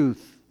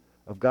truth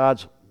of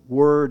God's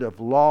word of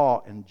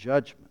law and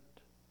judgment,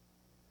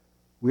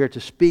 we are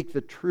to speak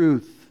the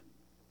truth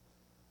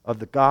of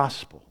the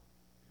gospel.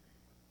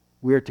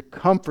 We are to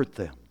comfort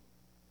them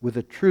with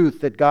the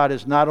truth that God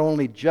is not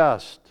only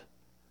just,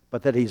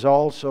 but that He's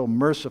also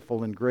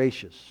merciful and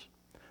gracious,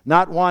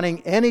 not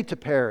wanting any to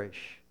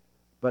perish,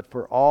 but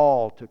for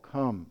all to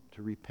come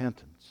to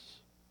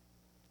repentance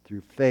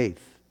through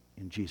faith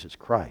in Jesus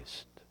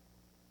Christ.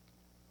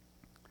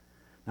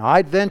 Now,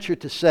 I'd venture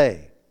to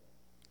say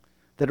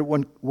that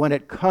when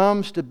it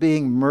comes to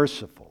being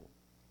merciful,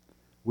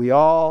 we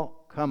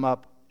all come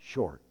up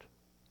short.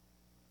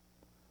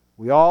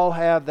 We all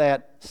have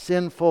that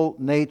sinful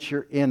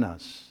nature in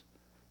us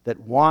that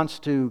wants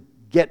to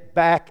get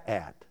back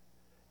at,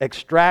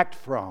 extract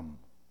from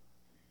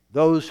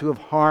those who have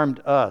harmed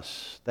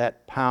us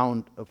that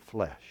pound of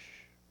flesh.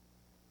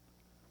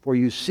 For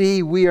you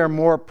see, we are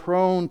more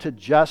prone to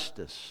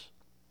justice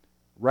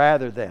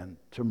rather than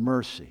to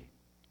mercy.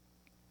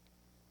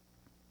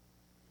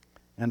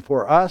 And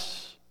for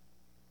us,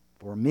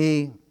 for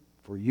me,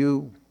 for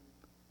you,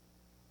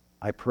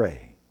 I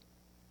pray.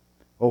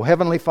 O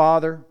Heavenly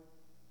Father,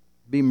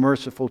 be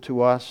merciful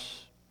to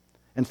us,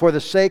 and for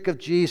the sake of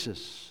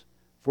Jesus,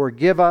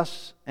 forgive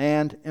us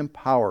and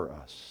empower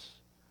us,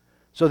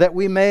 so that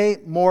we may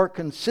more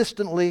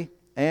consistently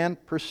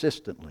and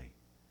persistently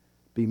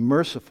be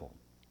merciful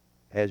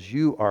as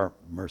you are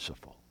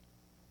merciful.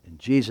 In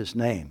Jesus'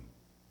 name,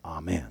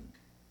 amen.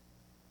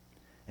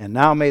 And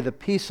now may the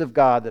peace of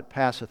God that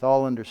passeth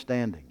all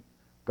understanding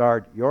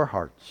guard your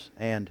hearts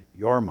and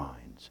your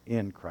minds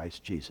in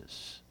Christ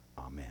Jesus.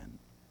 Amen.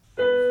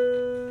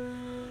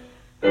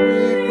 We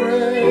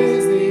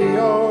praise Thee,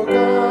 O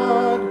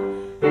God.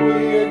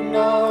 We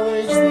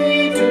acknowledge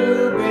Thee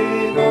to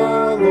be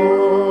the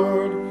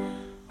Lord.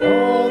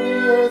 All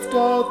the earth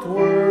doth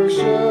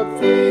worship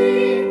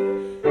Thee,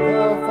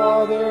 the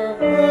Father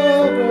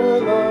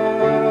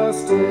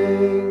everlasting.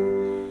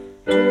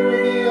 To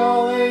Thee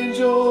all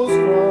angels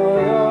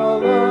cry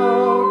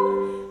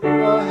aloud,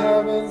 the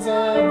heavens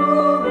and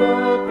all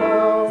the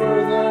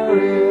power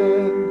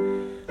therein.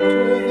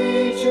 To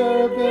Thee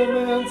cherubim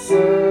and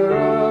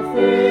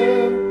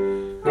seraphim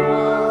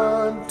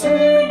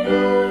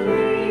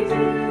continually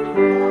do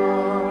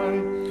cry,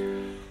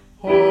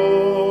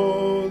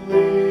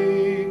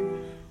 Holy,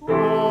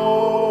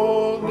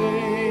 holy,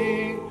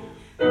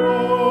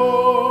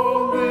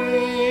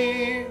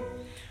 holy,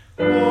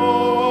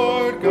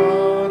 Lord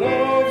God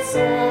of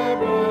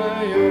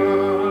Sabaoth.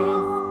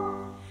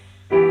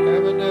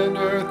 Heaven and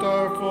earth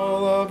are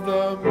full of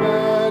the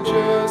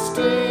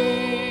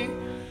majesty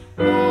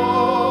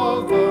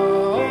of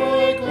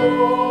Thy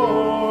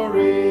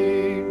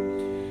glory.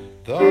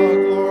 The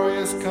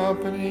glorious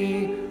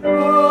company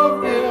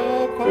of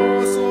the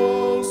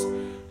apostles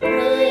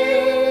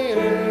praise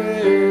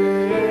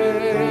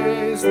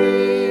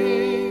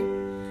Thee.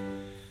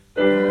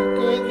 The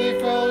goodly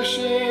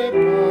fellowship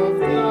of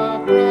the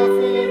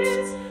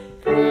prophets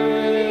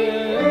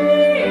praise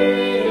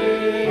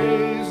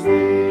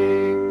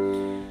Thee.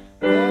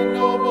 The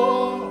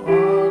noble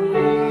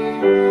army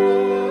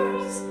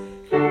was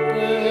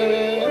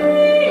praise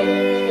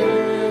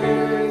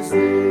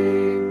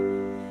Thee.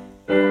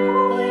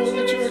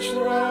 Holy Church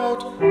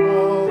throughout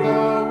all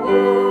the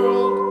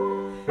world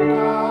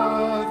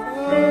doth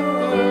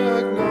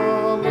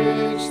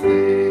acknowledge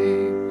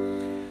Thee,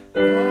 the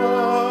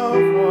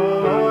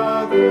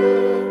Father,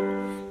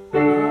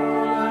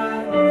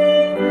 Son,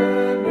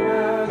 and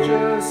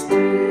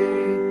majesty,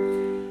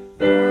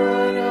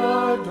 Thine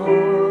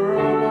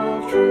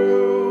adorable,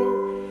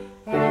 true,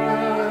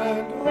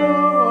 and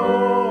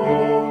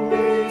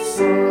only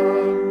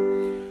Son,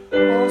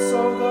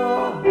 also the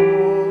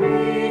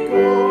Holy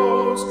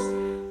Ghost,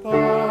 the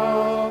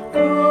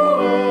Comforter.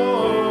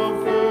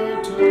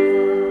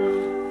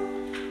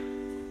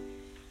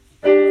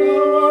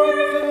 Thou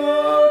art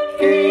the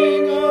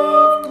King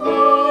of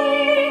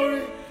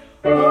glory,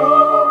 O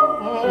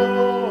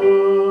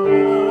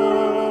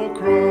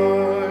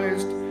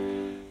Christ.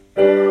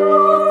 Thou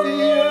art the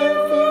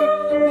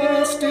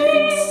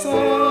everlasting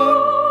Son,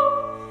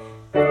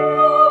 the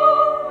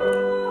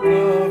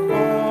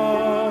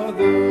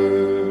Father.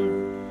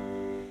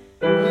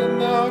 When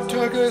Thou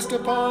tookest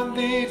upon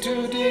Thee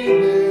to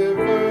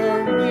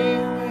deliver me,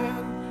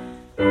 man,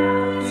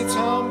 didst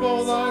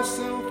humble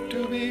Thyself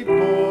to be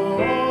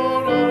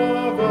born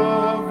of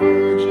a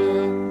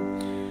virgin.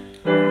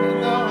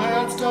 When Thou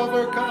hadst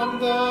overcome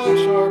the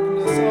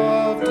sharpness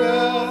of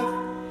death,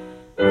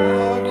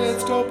 Thou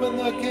didst open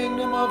the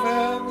kingdom of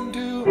heaven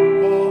to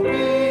all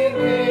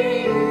believers.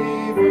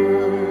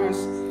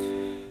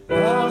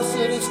 Thou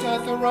sittest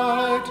at the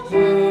right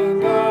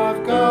hand of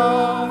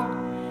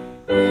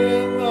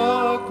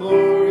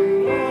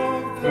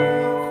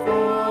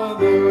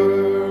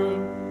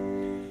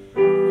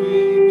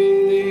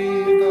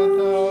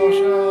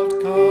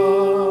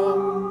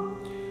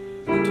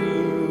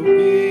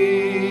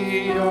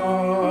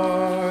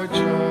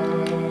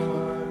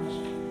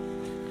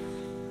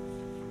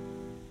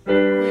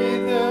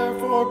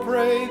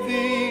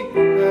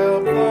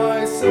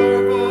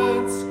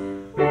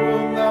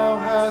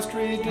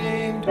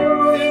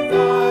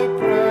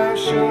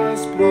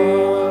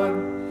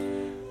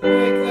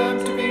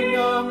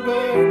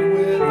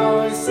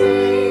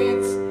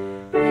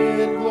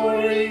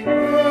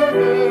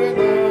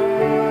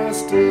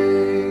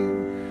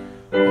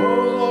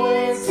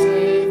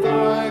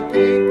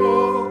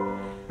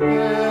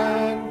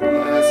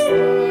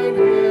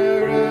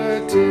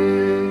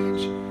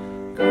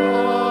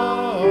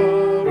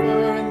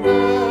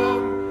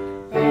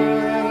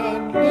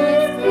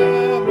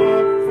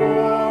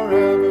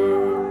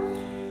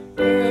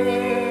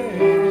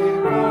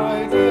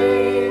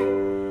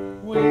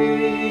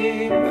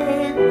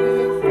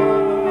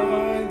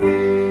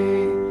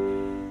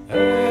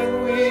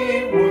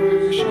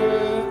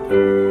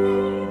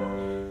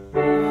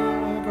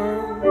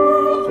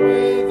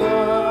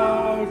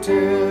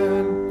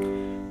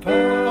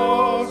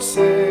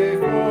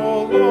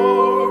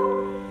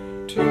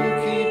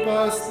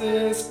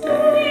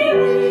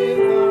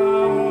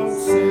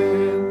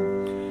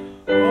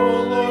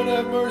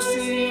have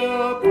mercy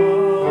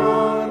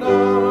upon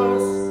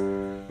us.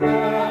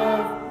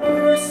 Have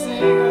mercy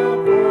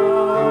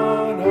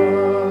upon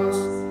us.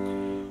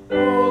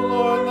 O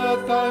Lord,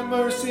 let thy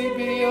mercy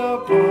be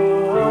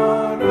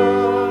upon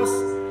us,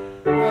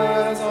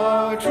 as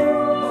our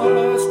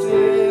trust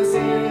is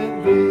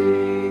in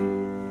thee.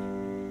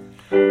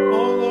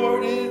 O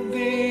Lord, in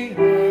thee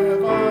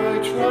have I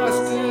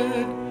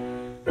trusted.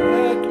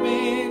 Let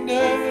me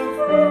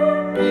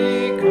never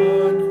be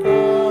confounded.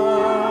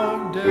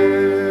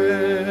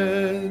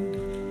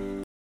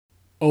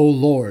 O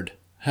Lord,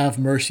 have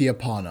mercy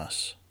upon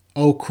us.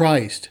 O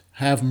Christ,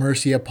 have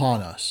mercy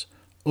upon us.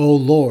 O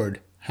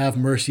Lord, have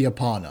mercy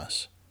upon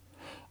us.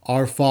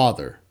 Our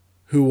Father,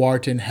 who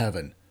art in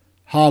heaven,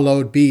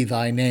 hallowed be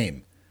thy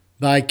name.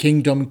 Thy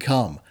kingdom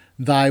come,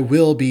 thy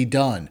will be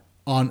done,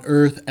 on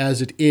earth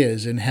as it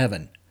is in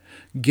heaven.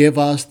 Give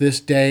us this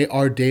day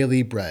our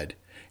daily bread,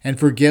 and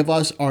forgive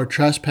us our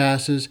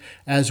trespasses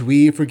as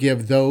we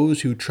forgive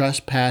those who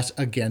trespass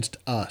against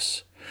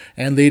us.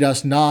 And lead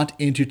us not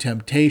into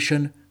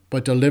temptation,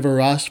 but deliver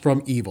us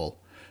from evil.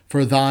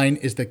 For thine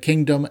is the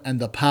kingdom and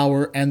the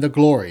power and the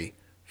glory,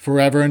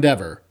 forever and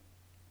ever.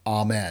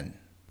 Amen.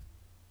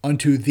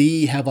 Unto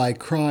thee have I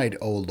cried,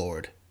 O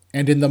Lord,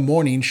 and in the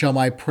morning shall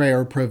my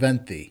prayer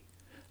prevent thee.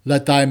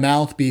 Let thy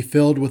mouth be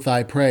filled with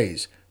thy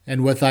praise,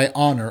 and with thy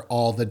honor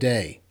all the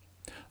day.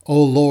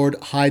 O Lord,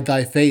 hide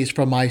thy face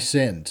from my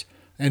sins,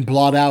 and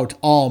blot out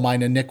all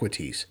mine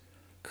iniquities.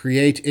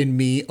 Create in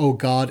me, O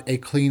God, a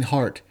clean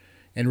heart,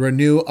 and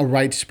renew a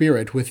right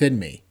spirit within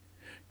me.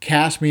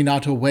 Cast me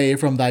not away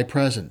from thy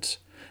presence,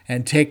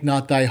 and take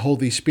not thy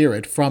Holy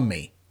Spirit from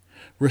me.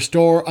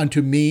 Restore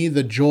unto me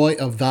the joy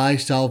of thy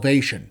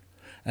salvation,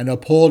 and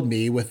uphold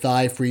me with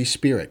thy free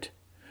spirit.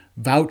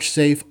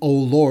 Vouchsafe, O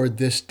Lord,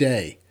 this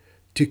day,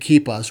 to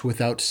keep us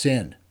without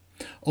sin.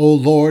 O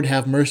Lord,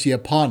 have mercy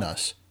upon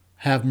us,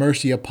 have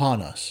mercy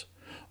upon us.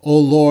 O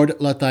Lord,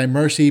 let thy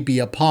mercy be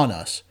upon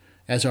us,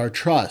 as our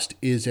trust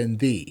is in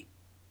thee.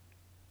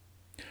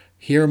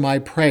 Hear my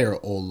prayer,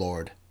 O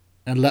Lord,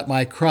 and let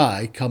my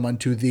cry come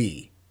unto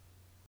thee.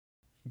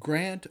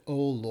 Grant, O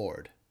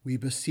Lord, we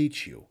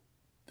beseech you,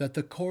 that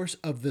the course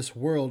of this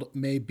world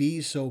may be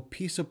so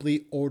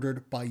peaceably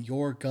ordered by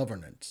your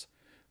governance,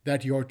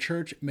 that your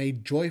church may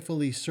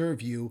joyfully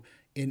serve you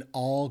in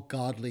all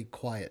godly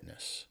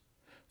quietness.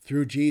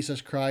 Through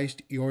Jesus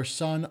Christ, your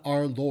Son,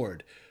 our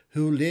Lord,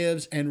 who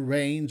lives and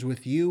reigns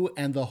with you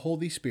and the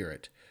Holy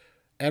Spirit,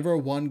 ever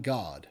one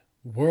God,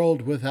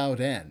 world without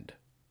end.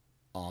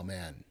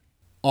 Amen.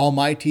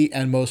 Almighty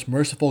and most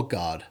merciful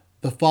God,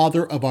 the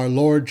Father of our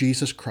Lord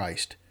Jesus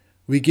Christ,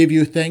 we give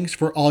you thanks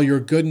for all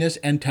your goodness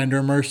and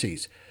tender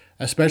mercies,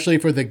 especially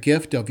for the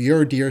gift of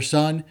your dear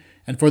Son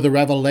and for the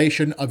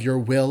revelation of your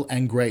will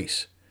and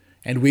grace.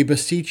 And we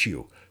beseech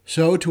you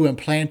so to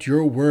implant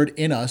your word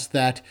in us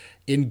that,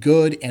 in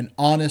good and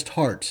honest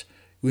hearts,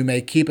 we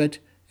may keep it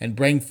and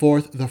bring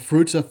forth the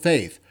fruits of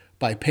faith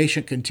by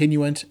patient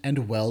continuance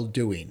and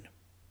well-doing.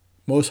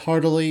 Most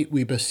heartily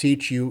we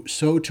beseech you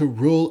so to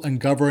rule and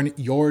govern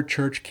your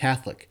Church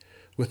Catholic,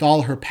 with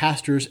all her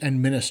pastors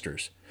and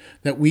ministers,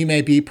 that we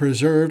may be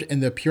preserved in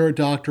the pure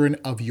doctrine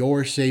of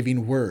your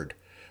saving word,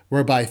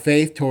 whereby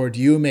faith toward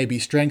you may be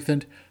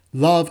strengthened,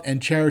 love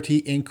and charity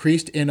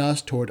increased in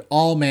us toward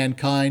all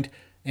mankind,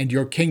 and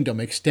your kingdom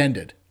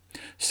extended.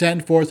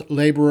 Send forth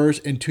laborers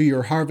into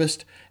your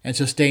harvest, and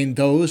sustain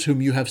those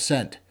whom you have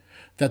sent,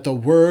 that the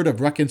word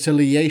of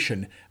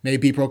reconciliation may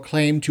be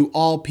proclaimed to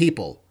all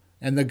people,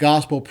 and the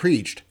gospel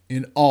preached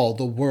in all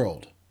the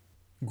world.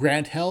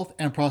 Grant health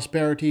and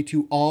prosperity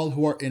to all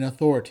who are in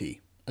authority,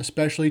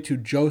 especially to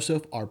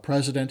Joseph, our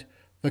President,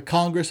 the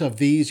Congress of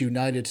these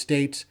United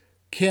States,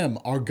 Kim,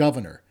 our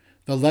Governor,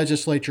 the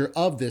legislature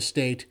of this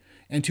state,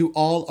 and to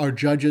all our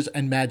judges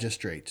and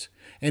magistrates,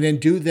 and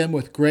endue them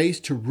with grace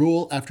to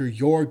rule after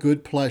your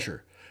good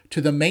pleasure,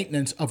 to the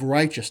maintenance of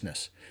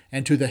righteousness,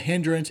 and to the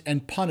hindrance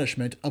and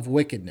punishment of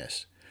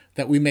wickedness,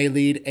 that we may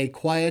lead a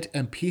quiet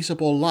and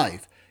peaceable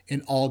life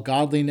in all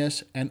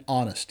godliness and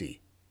honesty.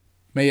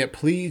 May it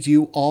please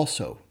you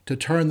also to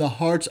turn the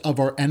hearts of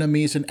our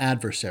enemies and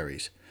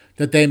adversaries,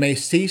 that they may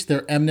cease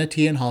their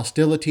enmity and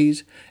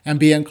hostilities, and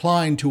be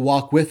inclined to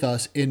walk with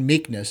us in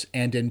meekness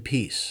and in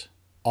peace.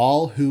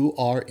 All who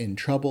are in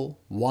trouble,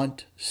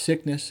 want,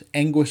 sickness,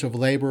 anguish of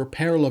labor,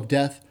 peril of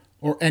death,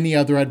 or any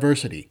other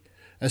adversity,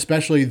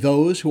 especially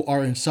those who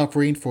are in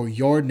suffering for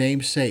your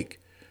name's sake,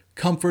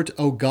 comfort,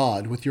 O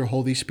God, with your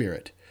Holy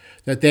Spirit,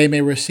 that they may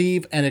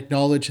receive and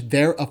acknowledge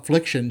their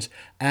afflictions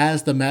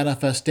as the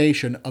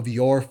manifestation of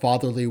your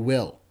fatherly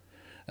will.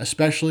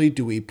 Especially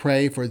do we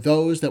pray for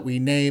those that we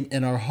name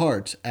in our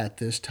hearts at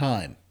this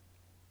time.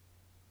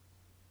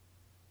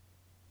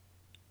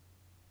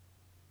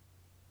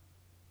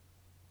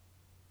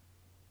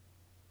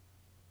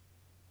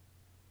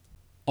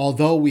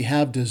 Although we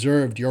have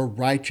deserved your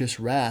righteous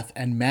wrath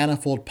and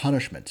manifold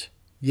punishment,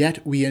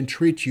 yet we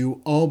entreat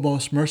you, O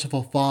most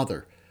merciful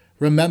Father,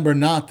 remember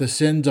not the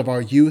sins of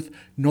our youth,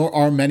 nor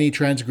our many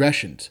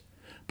transgressions,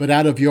 but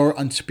out of your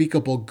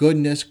unspeakable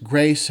goodness,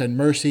 grace, and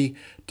mercy,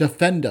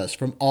 Defend us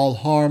from all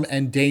harm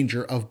and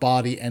danger of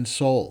body and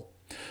soul.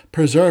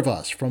 Preserve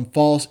us from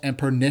false and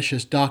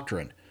pernicious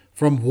doctrine,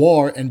 from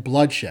war and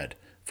bloodshed,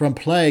 from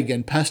plague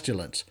and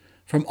pestilence,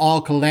 from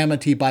all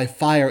calamity by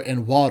fire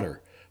and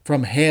water,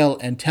 from hail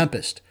and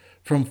tempest,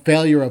 from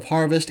failure of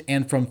harvest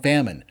and from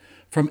famine,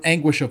 from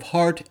anguish of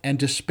heart and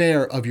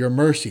despair of your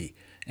mercy,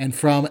 and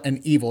from an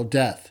evil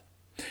death.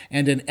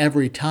 And in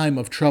every time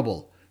of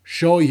trouble,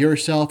 show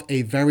yourself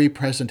a very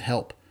present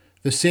help,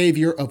 the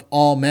Savior of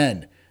all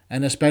men,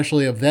 and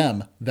especially of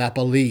them that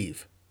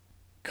believe.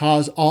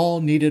 Cause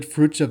all needed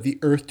fruits of the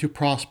earth to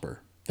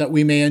prosper, that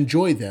we may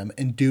enjoy them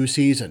in due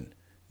season.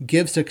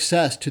 Give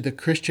success to the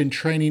Christian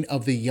training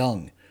of the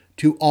young,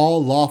 to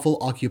all lawful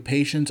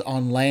occupations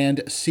on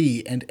land,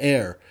 sea, and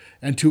air,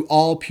 and to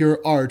all pure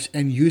arts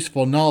and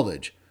useful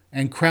knowledge,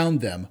 and crown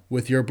them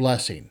with your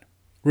blessing.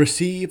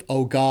 Receive,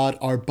 O God,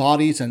 our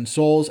bodies and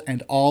souls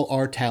and all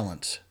our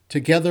talents,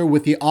 together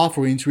with the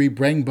offerings we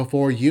bring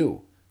before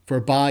you. For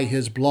by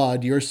his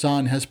blood your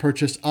Son has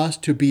purchased us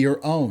to be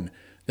your own,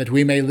 that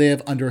we may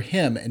live under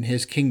him in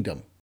his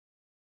kingdom.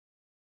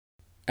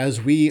 As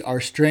we are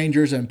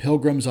strangers and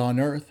pilgrims on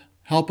earth,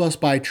 help us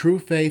by true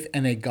faith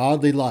and a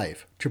godly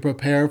life to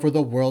prepare for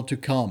the world to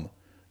come,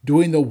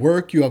 doing the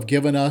work you have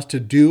given us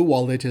to do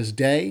while it is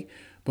day,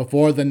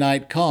 before the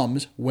night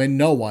comes when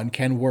no one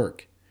can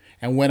work.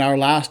 And when our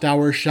last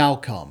hour shall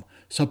come,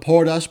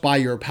 support us by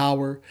your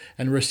power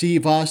and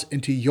receive us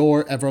into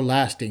your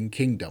everlasting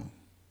kingdom.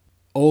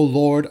 O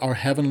Lord, our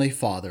heavenly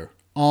Father,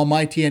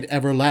 almighty and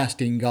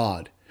everlasting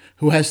God,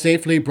 who has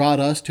safely brought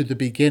us to the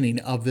beginning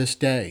of this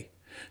day,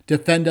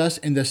 defend us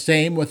in the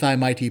same with thy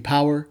mighty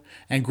power,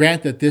 and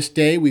grant that this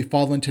day we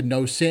fall into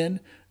no sin,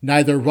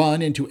 neither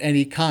run into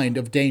any kind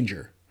of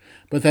danger,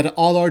 but that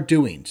all our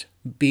doings,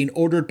 being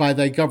ordered by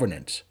thy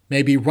governance,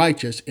 may be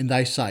righteous in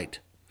thy sight.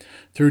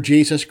 Through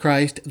Jesus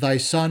Christ, thy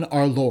Son,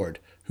 our Lord,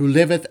 who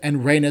liveth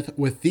and reigneth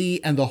with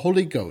thee and the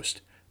Holy Ghost,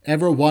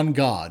 ever one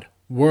God,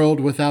 world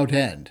without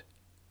end.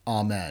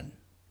 Amen.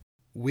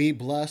 We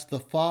bless the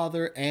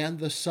Father and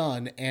the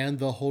Son and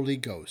the Holy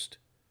Ghost.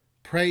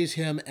 Praise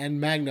him and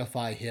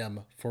magnify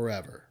him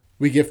forever.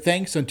 We give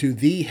thanks unto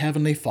thee,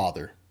 Heavenly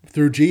Father,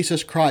 through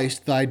Jesus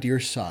Christ, thy dear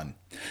Son,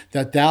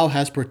 that thou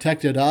hast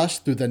protected us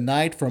through the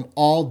night from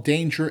all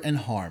danger and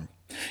harm.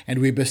 And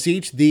we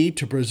beseech thee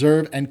to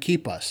preserve and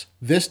keep us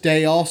this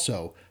day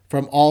also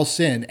from all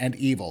sin and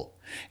evil,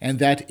 and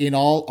that in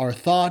all our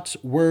thoughts,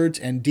 words,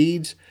 and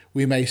deeds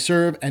we may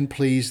serve and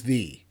please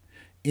thee.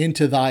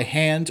 Into thy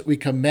hands we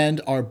commend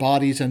our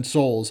bodies and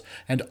souls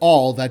and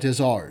all that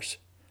is ours.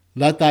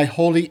 Let thy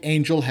holy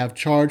angel have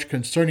charge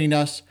concerning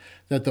us,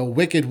 that the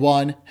wicked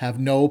one have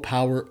no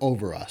power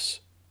over us.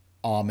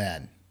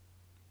 Amen.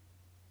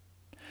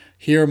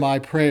 Hear my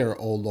prayer,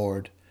 O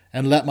Lord,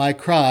 and let my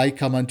cry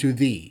come unto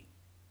thee.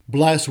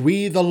 Bless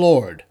we the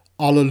Lord.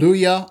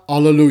 Alleluia,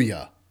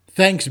 alleluia.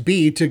 Thanks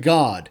be to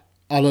God.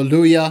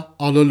 Alleluia,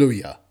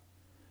 alleluia.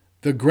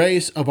 The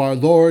grace of our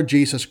Lord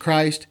Jesus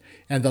Christ,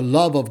 and the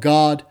love of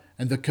God,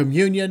 and the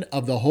communion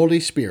of the Holy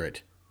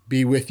Spirit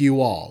be with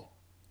you all.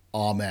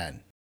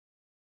 Amen.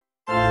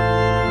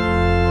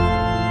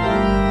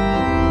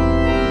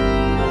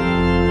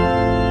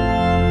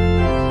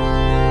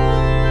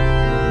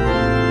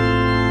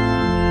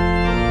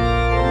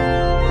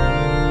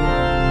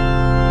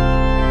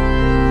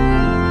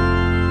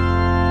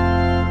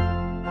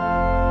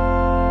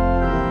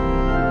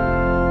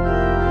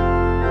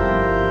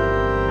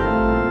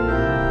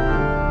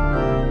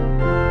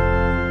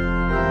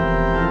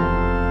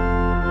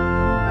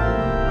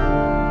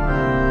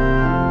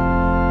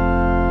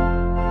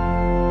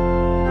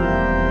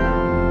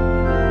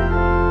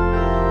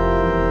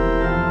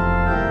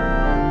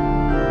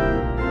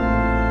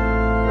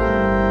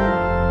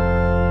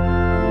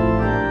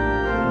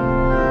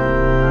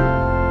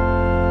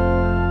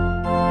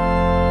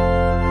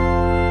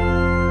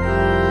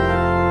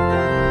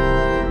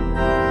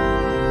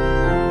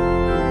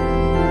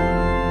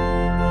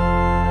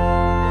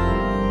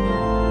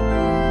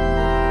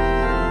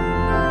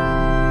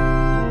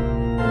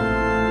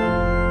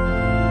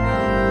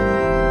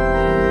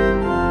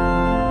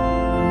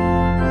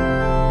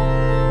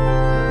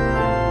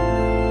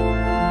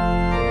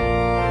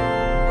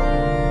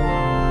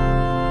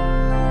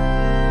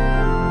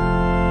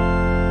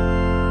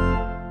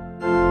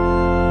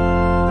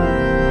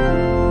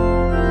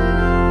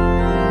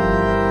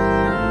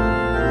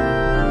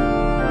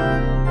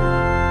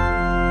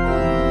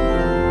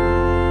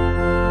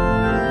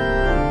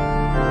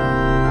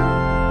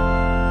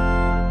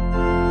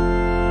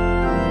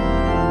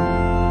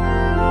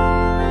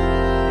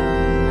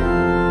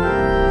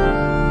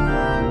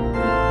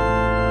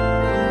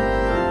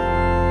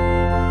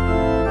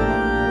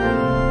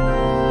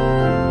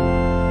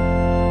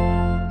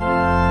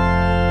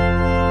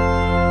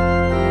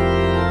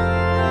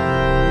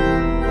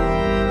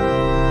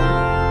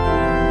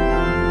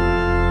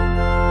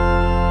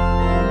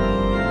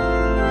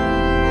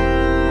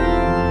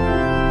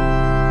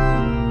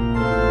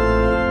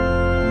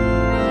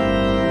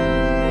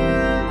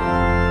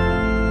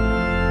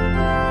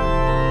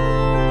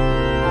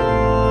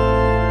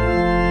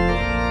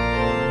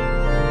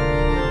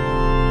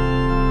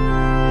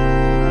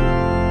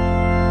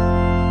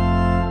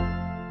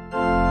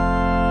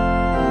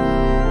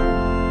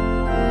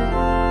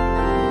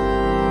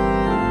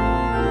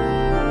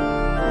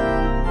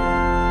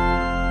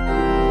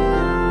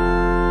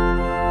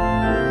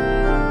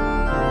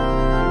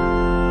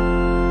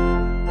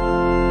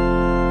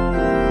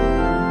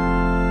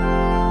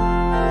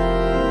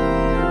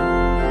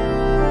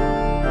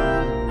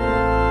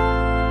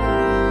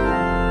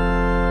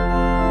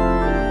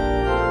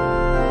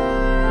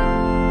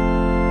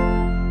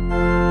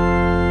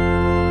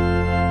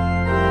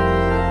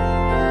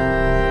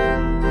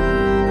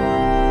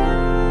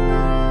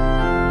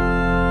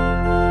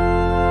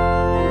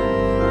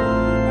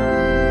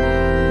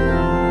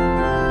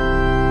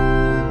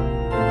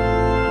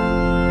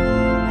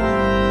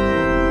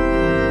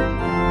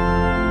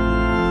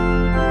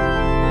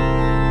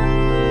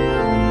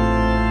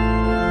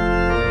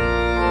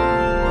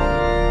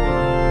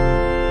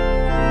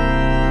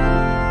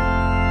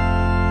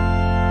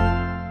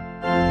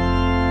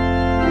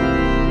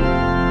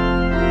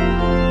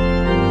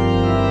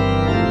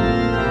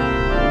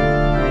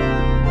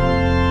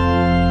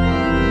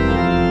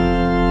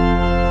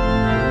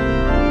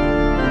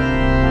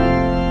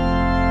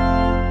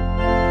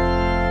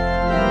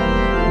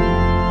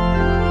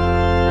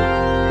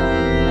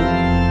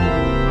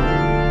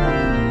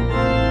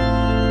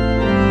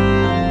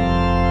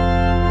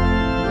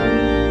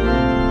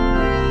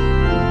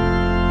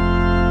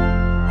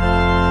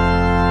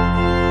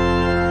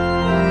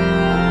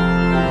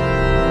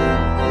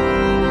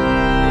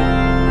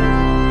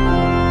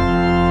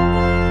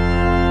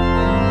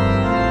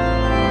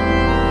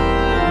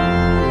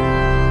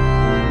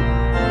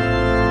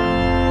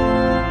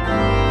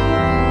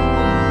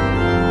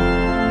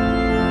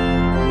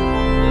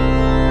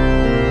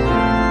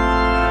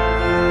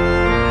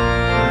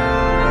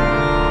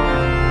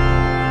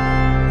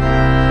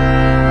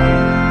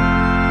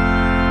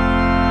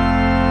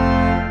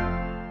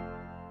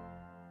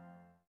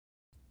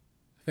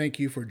 Thank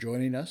you for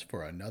joining us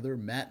for another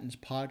Matins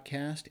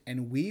podcast,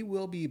 and we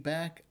will be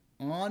back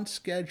on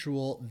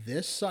schedule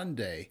this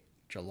Sunday,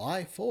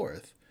 July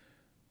 4th,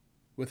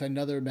 with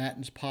another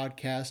Matins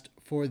podcast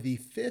for the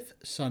 5th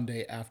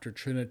Sunday after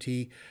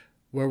Trinity,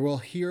 where we'll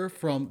hear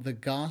from the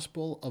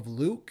Gospel of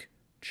Luke,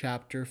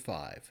 chapter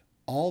 5.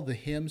 All the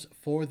hymns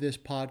for this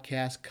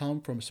podcast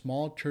come from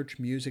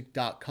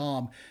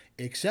smallchurchmusic.com,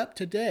 except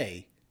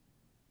today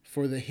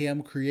for the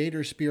hymn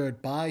Creator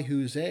Spirit by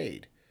Whose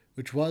Aid,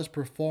 which was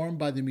performed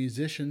by the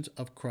musicians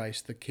of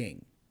Christ the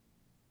King.